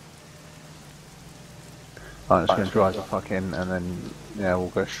 I'm just going to drive the fuck in and then, yeah, we'll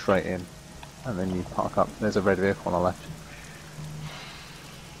go straight in. And then you park up. There's a red vehicle on the left.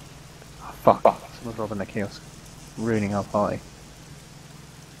 Oh, fuck. Someone's robbing the kiosk. Ruining our party.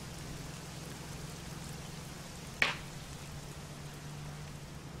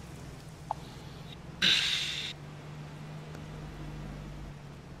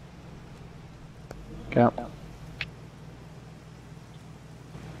 Get out.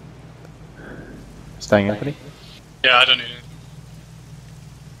 Staying in, buddy? Yeah, I don't need it.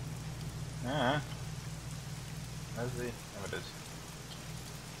 Yeah. Where's the... Oh, it is.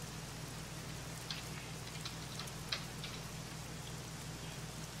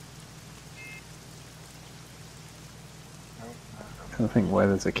 I think where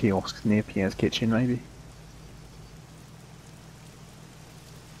there's a kiosk near Pierre's kitchen, maybe.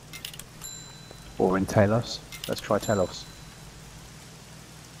 Or in Telos. Let's try Telos.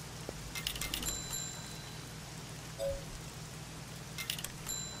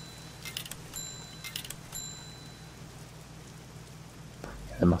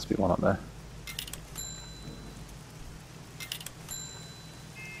 There must be one up there.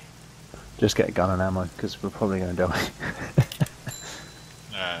 Just get a gun and ammo, because we're probably going to die.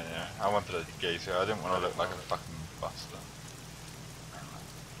 Yeah. I wanted a gazer. I didn't want to look like a fucking buster.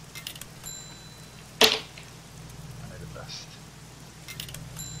 I need a vest.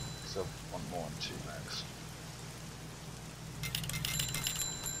 So I want more than 2 mags.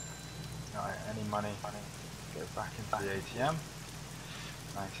 Alright, any money? Go back into the ATM.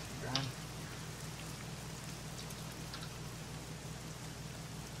 90 grand.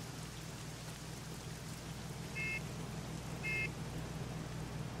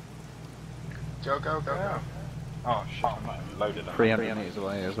 Go. Oh shit, I'm not loaded up. 300 meters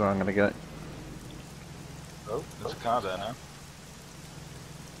away is where I'm going to go. Oh, there's a car there now.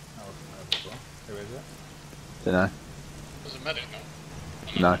 I wasn't there before. Who is it? Dunno. There's a medic,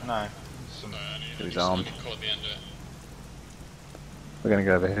 No. No. Some... He was armed. Caught the end of it. We're going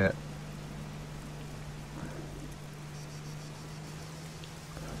to go over here.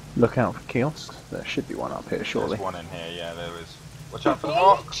 Look out for kiosks. There should be one up here, surely. There's one in here, yeah, there is. Watch out for the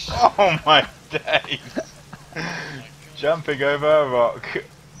rocks! Oh my days! Jumping over a rock.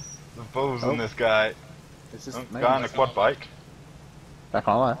 The balls on this guy. This is Guy on a quad bike. back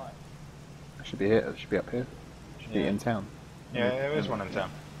on line. It should be here. It should be up here. Should be in town. Yeah, there is one in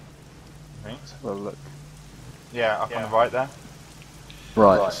town. I think. Let's have a look. Yeah, up on the right there.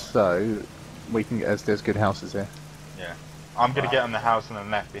 Right, so we can get. There's good houses here. Yeah. I'm gonna get on the house on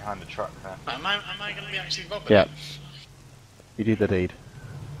the left behind the truck there. Am I going to be actually robbing? Yeah. You do the deed.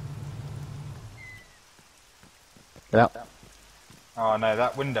 Get out. Oh no,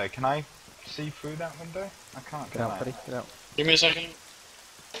 that window. Can I see through that window? I can't. Get Can out, I? buddy. Get out. Give me a second.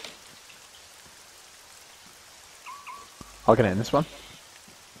 I'll get in this one.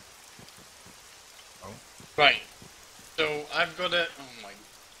 Right. So I've got a. Oh my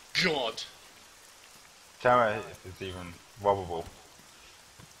god. Tell me if it's even robbable.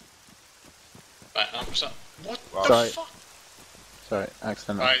 Right, I'm so. What Wow. the Sorry. fuck? Sorry,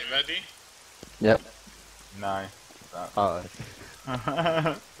 accident. Right, ready? Yep. No. Oh.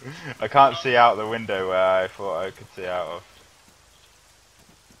 I can't see out the window where I thought I could see out of.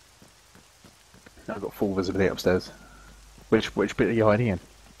 I've got full visibility upstairs. Which bit are you hiding in?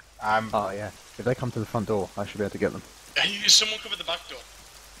 I'm Oh yeah. If they come to the front door, I should be able to get them. Hey, someone cover the back door.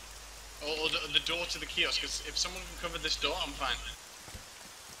 Or the door to the kiosk, because if someone can cover this door, I'm fine.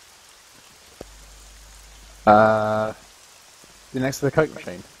 The next to the Coke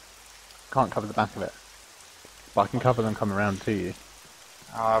machine. Can't cover the back of it. But I can cover them coming around to you.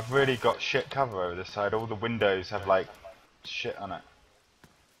 Oh, I've really got shit cover over this side. All the windows have like shit on it.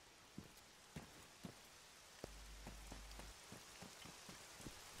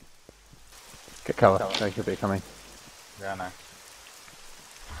 Get cover. They could be coming. Yeah, I know.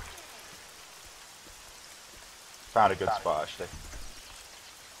 Found a good spot actually.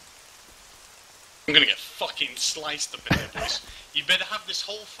 I'm gonna get fucking sliced up in here, boys. You better have this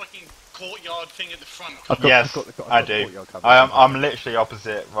whole fucking courtyard thing at the front covered. Yes, I do. I'm literally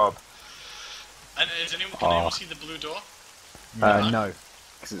opposite Rob. And can anyone see the blue door? No.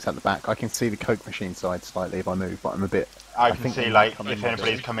 Because it's at the back. I can see the Coke machine side slightly if I move, but I'm a bit... I can see like if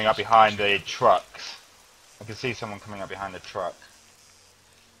anybody's coming up behind the trucks. I can see someone coming up behind the truck.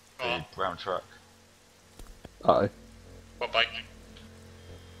 The brown truck. Uh-oh. What bike?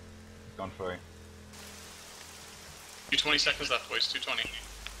 Gone through. 220 seconds left, boys. 220.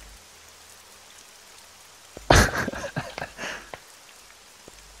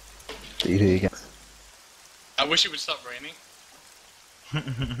 Easy again. I wish it would stop raining.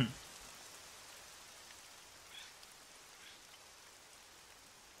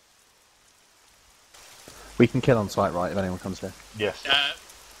 We can kill on site, right, if anyone comes here? Yes.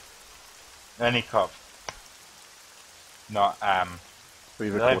 Any cop. Not I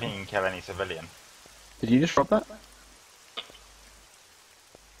don't think you can kill any civilian. Did you just drop that?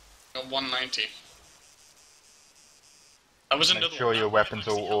 Got 190. That was another Make sure one. your That weapons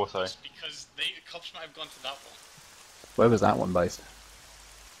might all actually help auto. us, because the cops might have gone to that one. Where was that one based?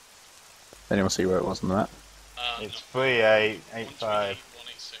 Anyone see where it was on that? It's No. 3885.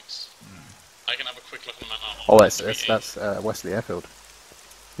 186. I can have a quick look on the map now. Oh, that's Wesley Airfield.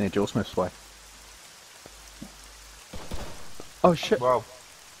 Near Joel Smith's way. Oh shit! Well,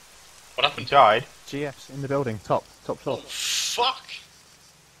 What he happened? died. GF's in the building, top floor. Oh, fuck!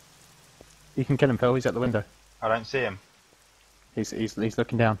 You can kill him, Phil, he's at the window. I don't see him. He's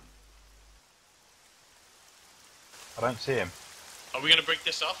looking down. I don't see him. Are we gonna break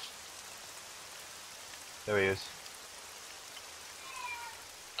this off? There he is.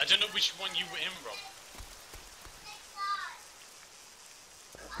 I don't know which one you were in, Rob.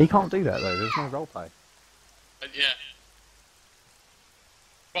 He can't do that though, there's no roleplay. Yeah.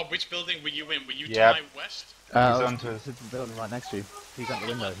 Rob, which building were you in? Were you to Yep. my west? He's onto This is the building right next to you. He's at the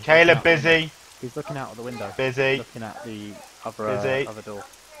window. He's Caleb, looking out. busy. He's looking out of the window. Busy. Looking at the Busy. other door.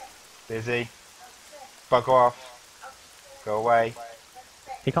 Busy. Bug off. Go away.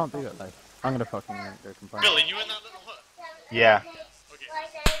 He can't do that though. I'm gonna fucking go complain. Bill, are you in that little hut? Yeah. Okay.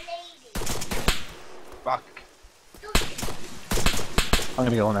 Fuck. I'm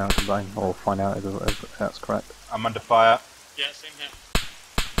gonna go on now and complain, or find out if that's correct. I'm under fire. Yeah, same here.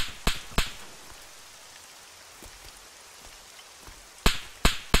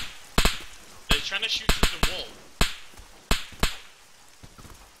 They're trying to shoot through the wall.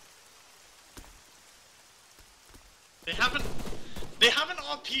 They haven't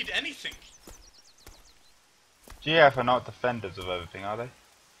RP'd anything. GF are not defenders of everything, are they?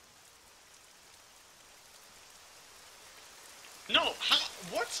 No,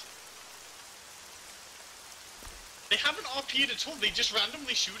 what? They haven't RP'd at all, they just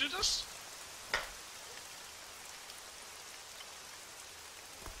randomly shoot at us?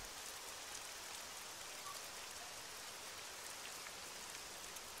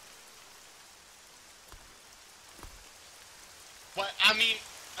 What, I mean,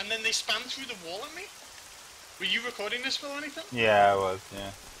 and then they spam through the wall at me? Were you recording this, Phil, or anything? Yeah, I was,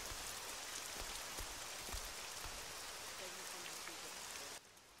 yeah.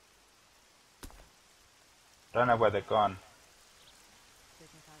 I don't know where they've gone.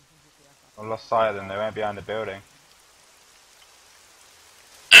 I lost sight of them, they went behind the building.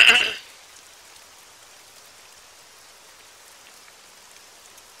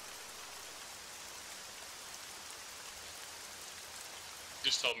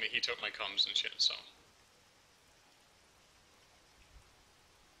 Just told me he took my comms and shit, so.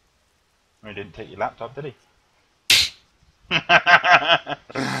 He didn't take your laptop, did he? That's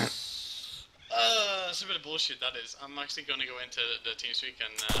a bit of bullshit, that is. I'm actually going to go into the TeamSpeak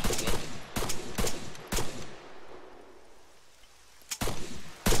and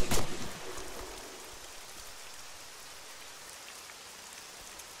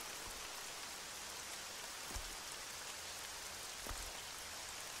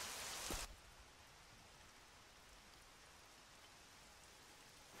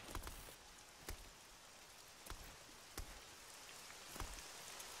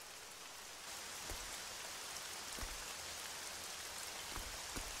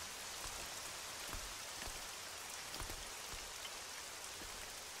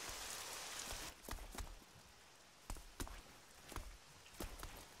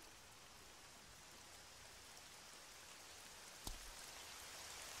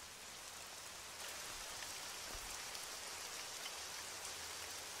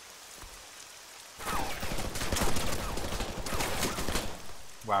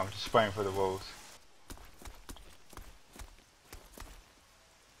Wow, just spraying through the walls.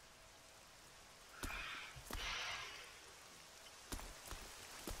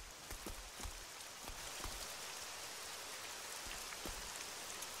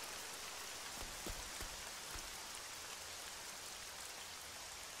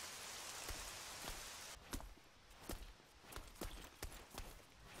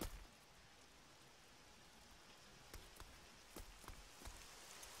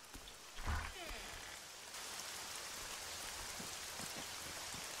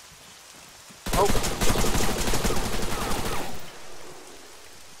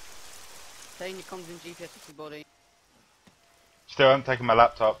 Saying your comms in GPS to your body. Still haven't taken my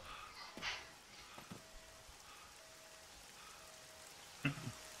laptop.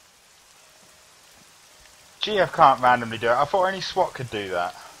 GF can't randomly do it. I thought only SWAT could do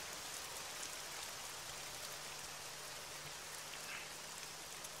that.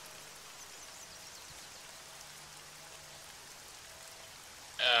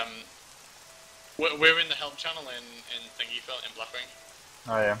 We're in the help channel in Thingyville, in Blackwing.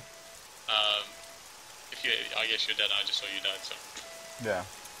 Oh yeah. If you, I guess you're dead. I just saw you died, so. Yeah.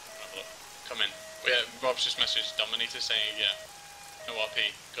 Have a look. Come in. Yeah, Rob's just messaged Dominator saying, yeah, no RP.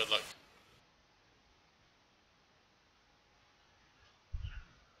 Good luck.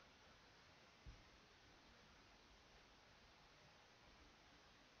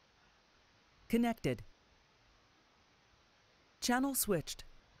 Connected. Channel switched.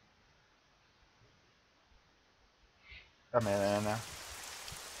 I'm in there now.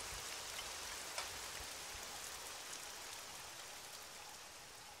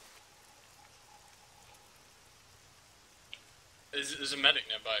 There's a medic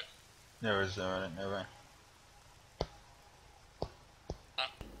nearby. There is no way.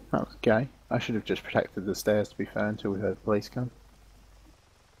 That was gay. I should have just protected the stairs, to be fair, until we heard the police come.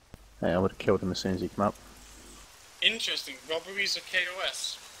 Yeah, I would have killed him as soon as he came up. Interesting. Robberies of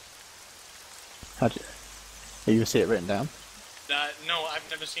KOS. How'd you... You see it written down? No, I've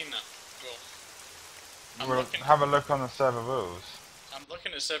never seen that. Well, Well, have a look on the server rules. I'm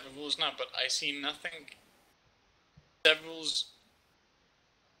looking at server rules now, but I see nothing. Server rules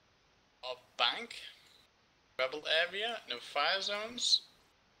are bank, rebel area, no fire zones,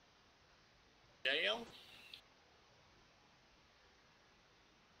 jail.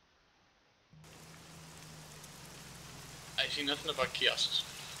 I see nothing about kiosks.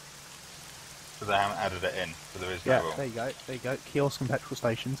 But they haven't added it in, so there is no Yeah, rule. there you go. There you go. Kiosks and petrol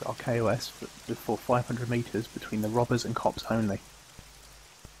stations are KOS for 500 metres between the robbers and cops only.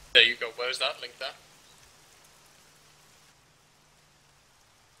 There you go. Where's that? Link there.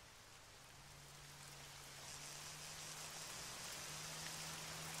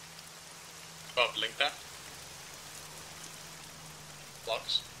 Bob, link that.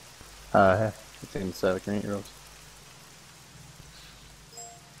 Blocks. It's in server community rules.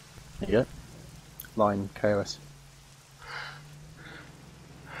 There you go. Line KOS.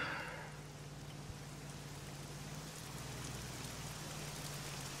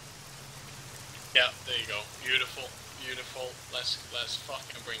 Yeah, there you go. Beautiful, beautiful. Let's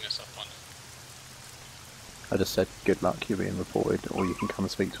fucking bring this up on. I just said good luck, you're being reported, or you can come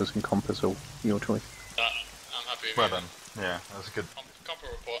and speak to us in Compass, or your choice. I'm happy with Well you. done. Yeah, that was a good Compo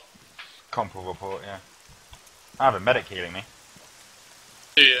report. comparable report, yeah. I have a medic healing me.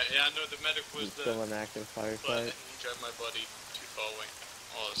 Yeah, no, the medic was the... Still an active But firefight. he drove my body too far away.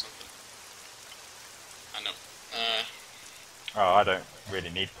 Or something. I know. Oh, I don't really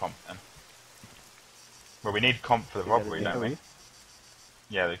need comp then. Well, we need comp for the robbery, don't we?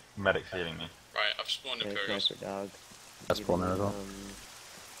 Yeah, the medic's healing me. Right, I've spawned Yeah, Imperials. sniper dog. That's spawn there as well.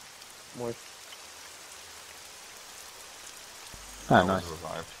 More. Ah, I nice. was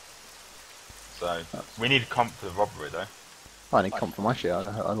revived. So, we need comp for the robbery though. I need comp for my shit, I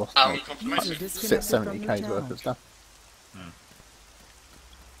lost I'm like confirmation. Disconnected from 70k's your worth channel. of stuff. Hmm.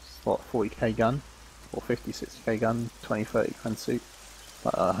 What, 40k gun? Or 50, 60k gun, 20, 30 grand suit?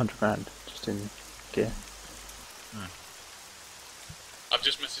 Like 100 grand, just in gear. I've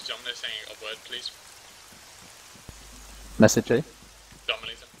just messaged on there saying a word, please. Message you?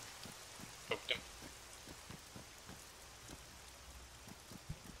 Dominator. Booked him.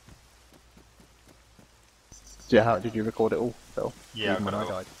 Did you record it all, Phil? Yeah, Even I've when got I it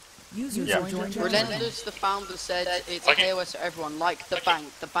all. died. User Yeah. joined your channel. Relentless, the founder, said it's Okay. KOS for everyone, like the Okay.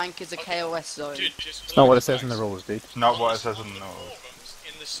 bank. The bank is a Okay. KOS zone. Dude, just It's not what look it says in the guys. rules, dude. It's not what On it says in the the rules. forums,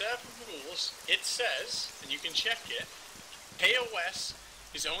 in the server rules, it says, and you can check it, KOS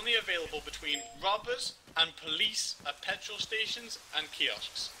is only available between robbers and police at petrol stations and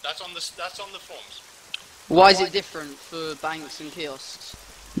kiosks. That's on the forums. Why is it different for banks and kiosks?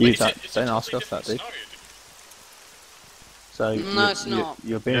 You It's a- that, it's a don't ask totally us that, different dude. scenario, dude. So No, it's not.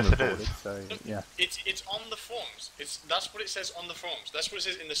 you're being Yes, it recorded, is. so yeah. It's on the forums. That's what it says on the forums. That's what it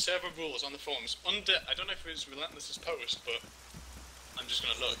says in the server rules on the forums. Under I don't know if it's Relentless's post, but I'm just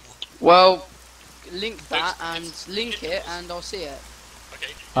gonna look. Well, link that It's- and it's- link it it, was- and I'll see it.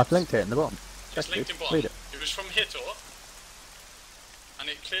 Okay. I've linked it in the bottom. It's Check, linked dude. in bottom. Read it. It was from Hitor, and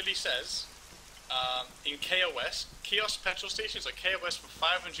it clearly says in KOS, kiosk petrol stations are KOS for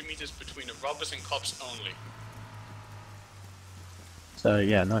 500 meters between the robbers and cops only. So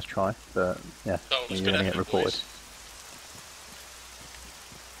yeah, nice try, but yeah, So it was you're good gonna effort, get reported. boys.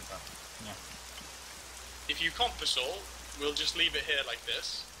 Yeah. If you comp us all, we'll just leave it here like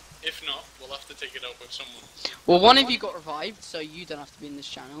this. If not, we'll have to take it up with someone. Well, one of you got revived, so you don't have to be in this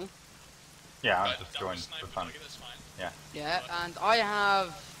channel. Yeah, Right, I've just that joined was sniper for fun. target, that's fine. Yeah, and I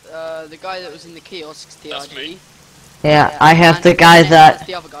have the guy that was in the kiosks, That's TRG. me. Yeah, I have and the guy Nick that has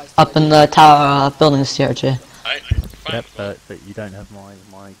the other guy's up in TRG. the tower building TRG. Right, fine. Yep, well, but you don't have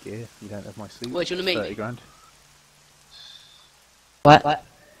my gear. You don't have my suit. Where do you wanna meet 30 me? grand. What?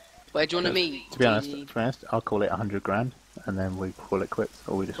 Where do you want to meet? To be honest, I'll call it 100 grand, and then we call it quits,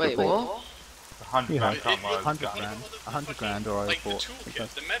 or we just Wait, report. what? 100 Yeah. grand can't buy 100 us. grand. the 100 fucking, grand, or I like the report. toolkit, Because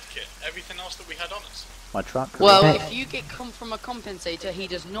the med kit, everything else that we had on us. my truck. Well, Hey. if you get come from a compensator, he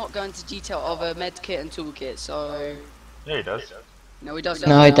does not go into detail of a med kit and toolkit, so... Yeah, he does. No, he doesn't.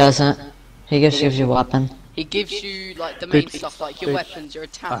 No, he doesn't. He gives you a weapon. He gives you, like, the main Dude, stuff, like your dude, weapons, your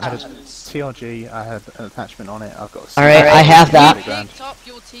I had a attachments. TRG. I had an attachment on it. I've got. Alright, I have You that. 30 grand. picked up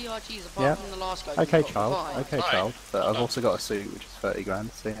your TRGs apart Yeah. from the last guy. Okay, who got child. revived. Okay, Right. child. But Hold I've on. also got a suit, which is 30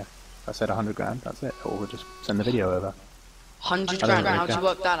 grand. So yeah, I said 100 grand. That's it. Or we'll just send the video over. 100 I don't grand, know, how'd you okay.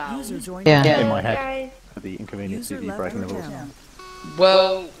 work that out? User joined Yeah. your In channel. my head. Guys, For the inconvenience User of you left breaking the your rules. channel.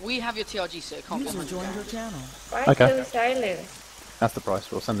 Well, we have your TRG, so it can't be User 100 joined your grand. channel. why Okay. so silent? That's the price.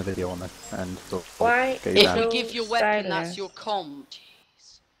 We'll send the video on then, and we'll Why get you If banned. you so give your weapon, that's silent? your comp.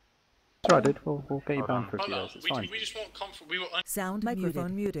 It's alright, dude. We'll get you Hold banned on. for a few Hold on, days. It's fine. we just want comfort. We were Sound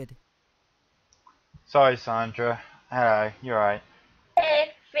microphone muted. Sorry, Sandra. Hello, you alright?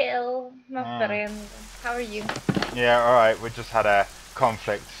 Hey, Phil, my Yeah. friend. How are you? Yeah, alright. We just had a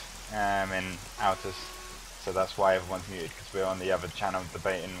conflict in Outus, so that's why everyone's muted, because we're on the other channel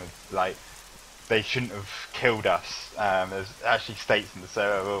debating with, like, they shouldn't have killed us. There's actually states in the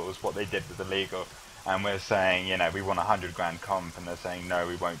server rules what they did was illegal, and we're saying, you know, we want 100 grand comp, and they're saying, no,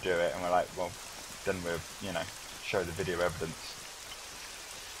 we won't do it, and we're like, well, then we'll, you know, show the video evidence.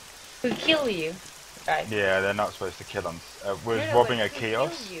 Who kill you? Right. Yeah, they're not supposed to kill us. Was No, no, robbing but a who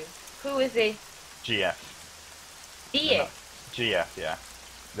kiosk. killed you? Who is it? GF. DA. GF, yeah.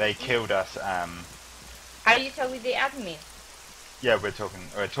 They killed us. Are you talking with the admin? Yeah, we're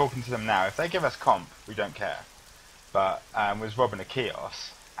talking to them now. If they give us comp, we don't care. But was robbing a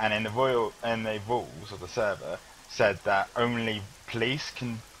kiosk, and in the rules of the server said that only police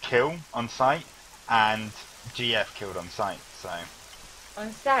can kill on site, and GF killed on site. So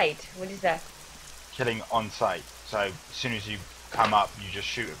On site? What is that? killing on site. So as soon as you come up, you just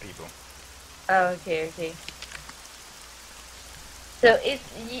shoot at people. Oh, okay, okay. So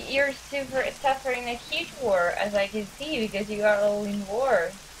you're suffering a huge war, as I can see, because you are all in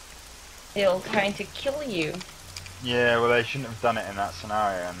war. They're all trying to kill you. Yeah, well, they shouldn't have done it in that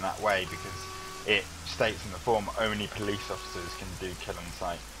scenario in that way, because it states in the form only police officers can do kill on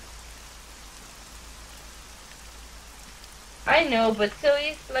site. I know, but so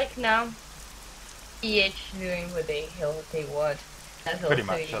it's like now EH doing what they want. That's Pretty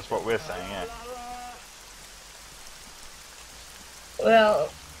also much, that's what we're saying, yeah. Well,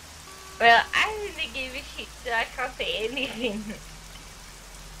 I didn't give a shit, so I can't say anything.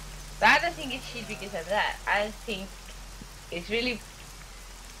 But I don't think it's shit because of that. I think it's really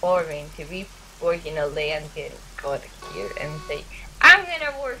boring to be working all day and get got here and say, I'm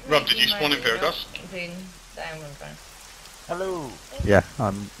gonna work. Rob, did you making spawn in money, Paragraphs? Doing diamond run. Hello, Yeah,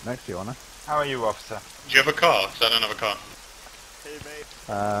 I'm next to you, Honor. how are you, officer? Do you have a car? 'Cause I don't have a car.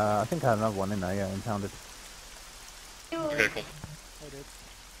 I think I had another one in there. Yeah, impounded. Okay, cool.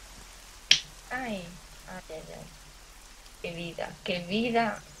 Ay, que vida, que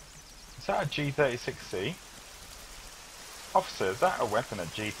vida. Is that a G36C? Officer, is that a weapon, a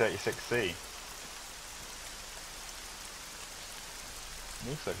G36C?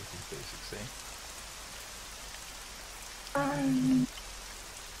 Looks like a G36C.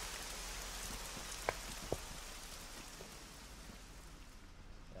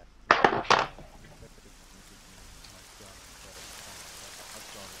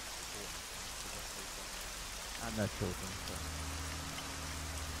 And their children. So.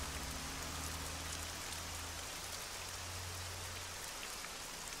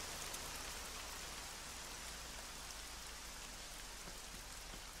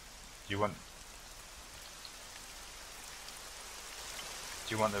 Do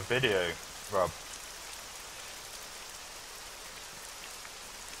you want the video, Rob?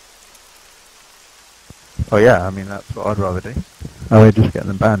 Oh yeah, I mean that's what I'd rather do. Oh, we're just getting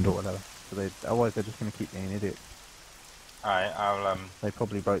them banned or whatever. So otherwise they're just going to keep being idiots. Alright, They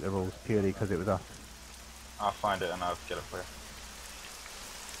probably broke the rules purely because it was us. I'll find it and I'll get it for you.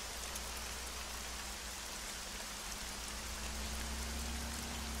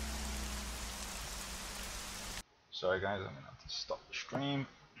 Sorry guys, I'm gonna have to stop the stream.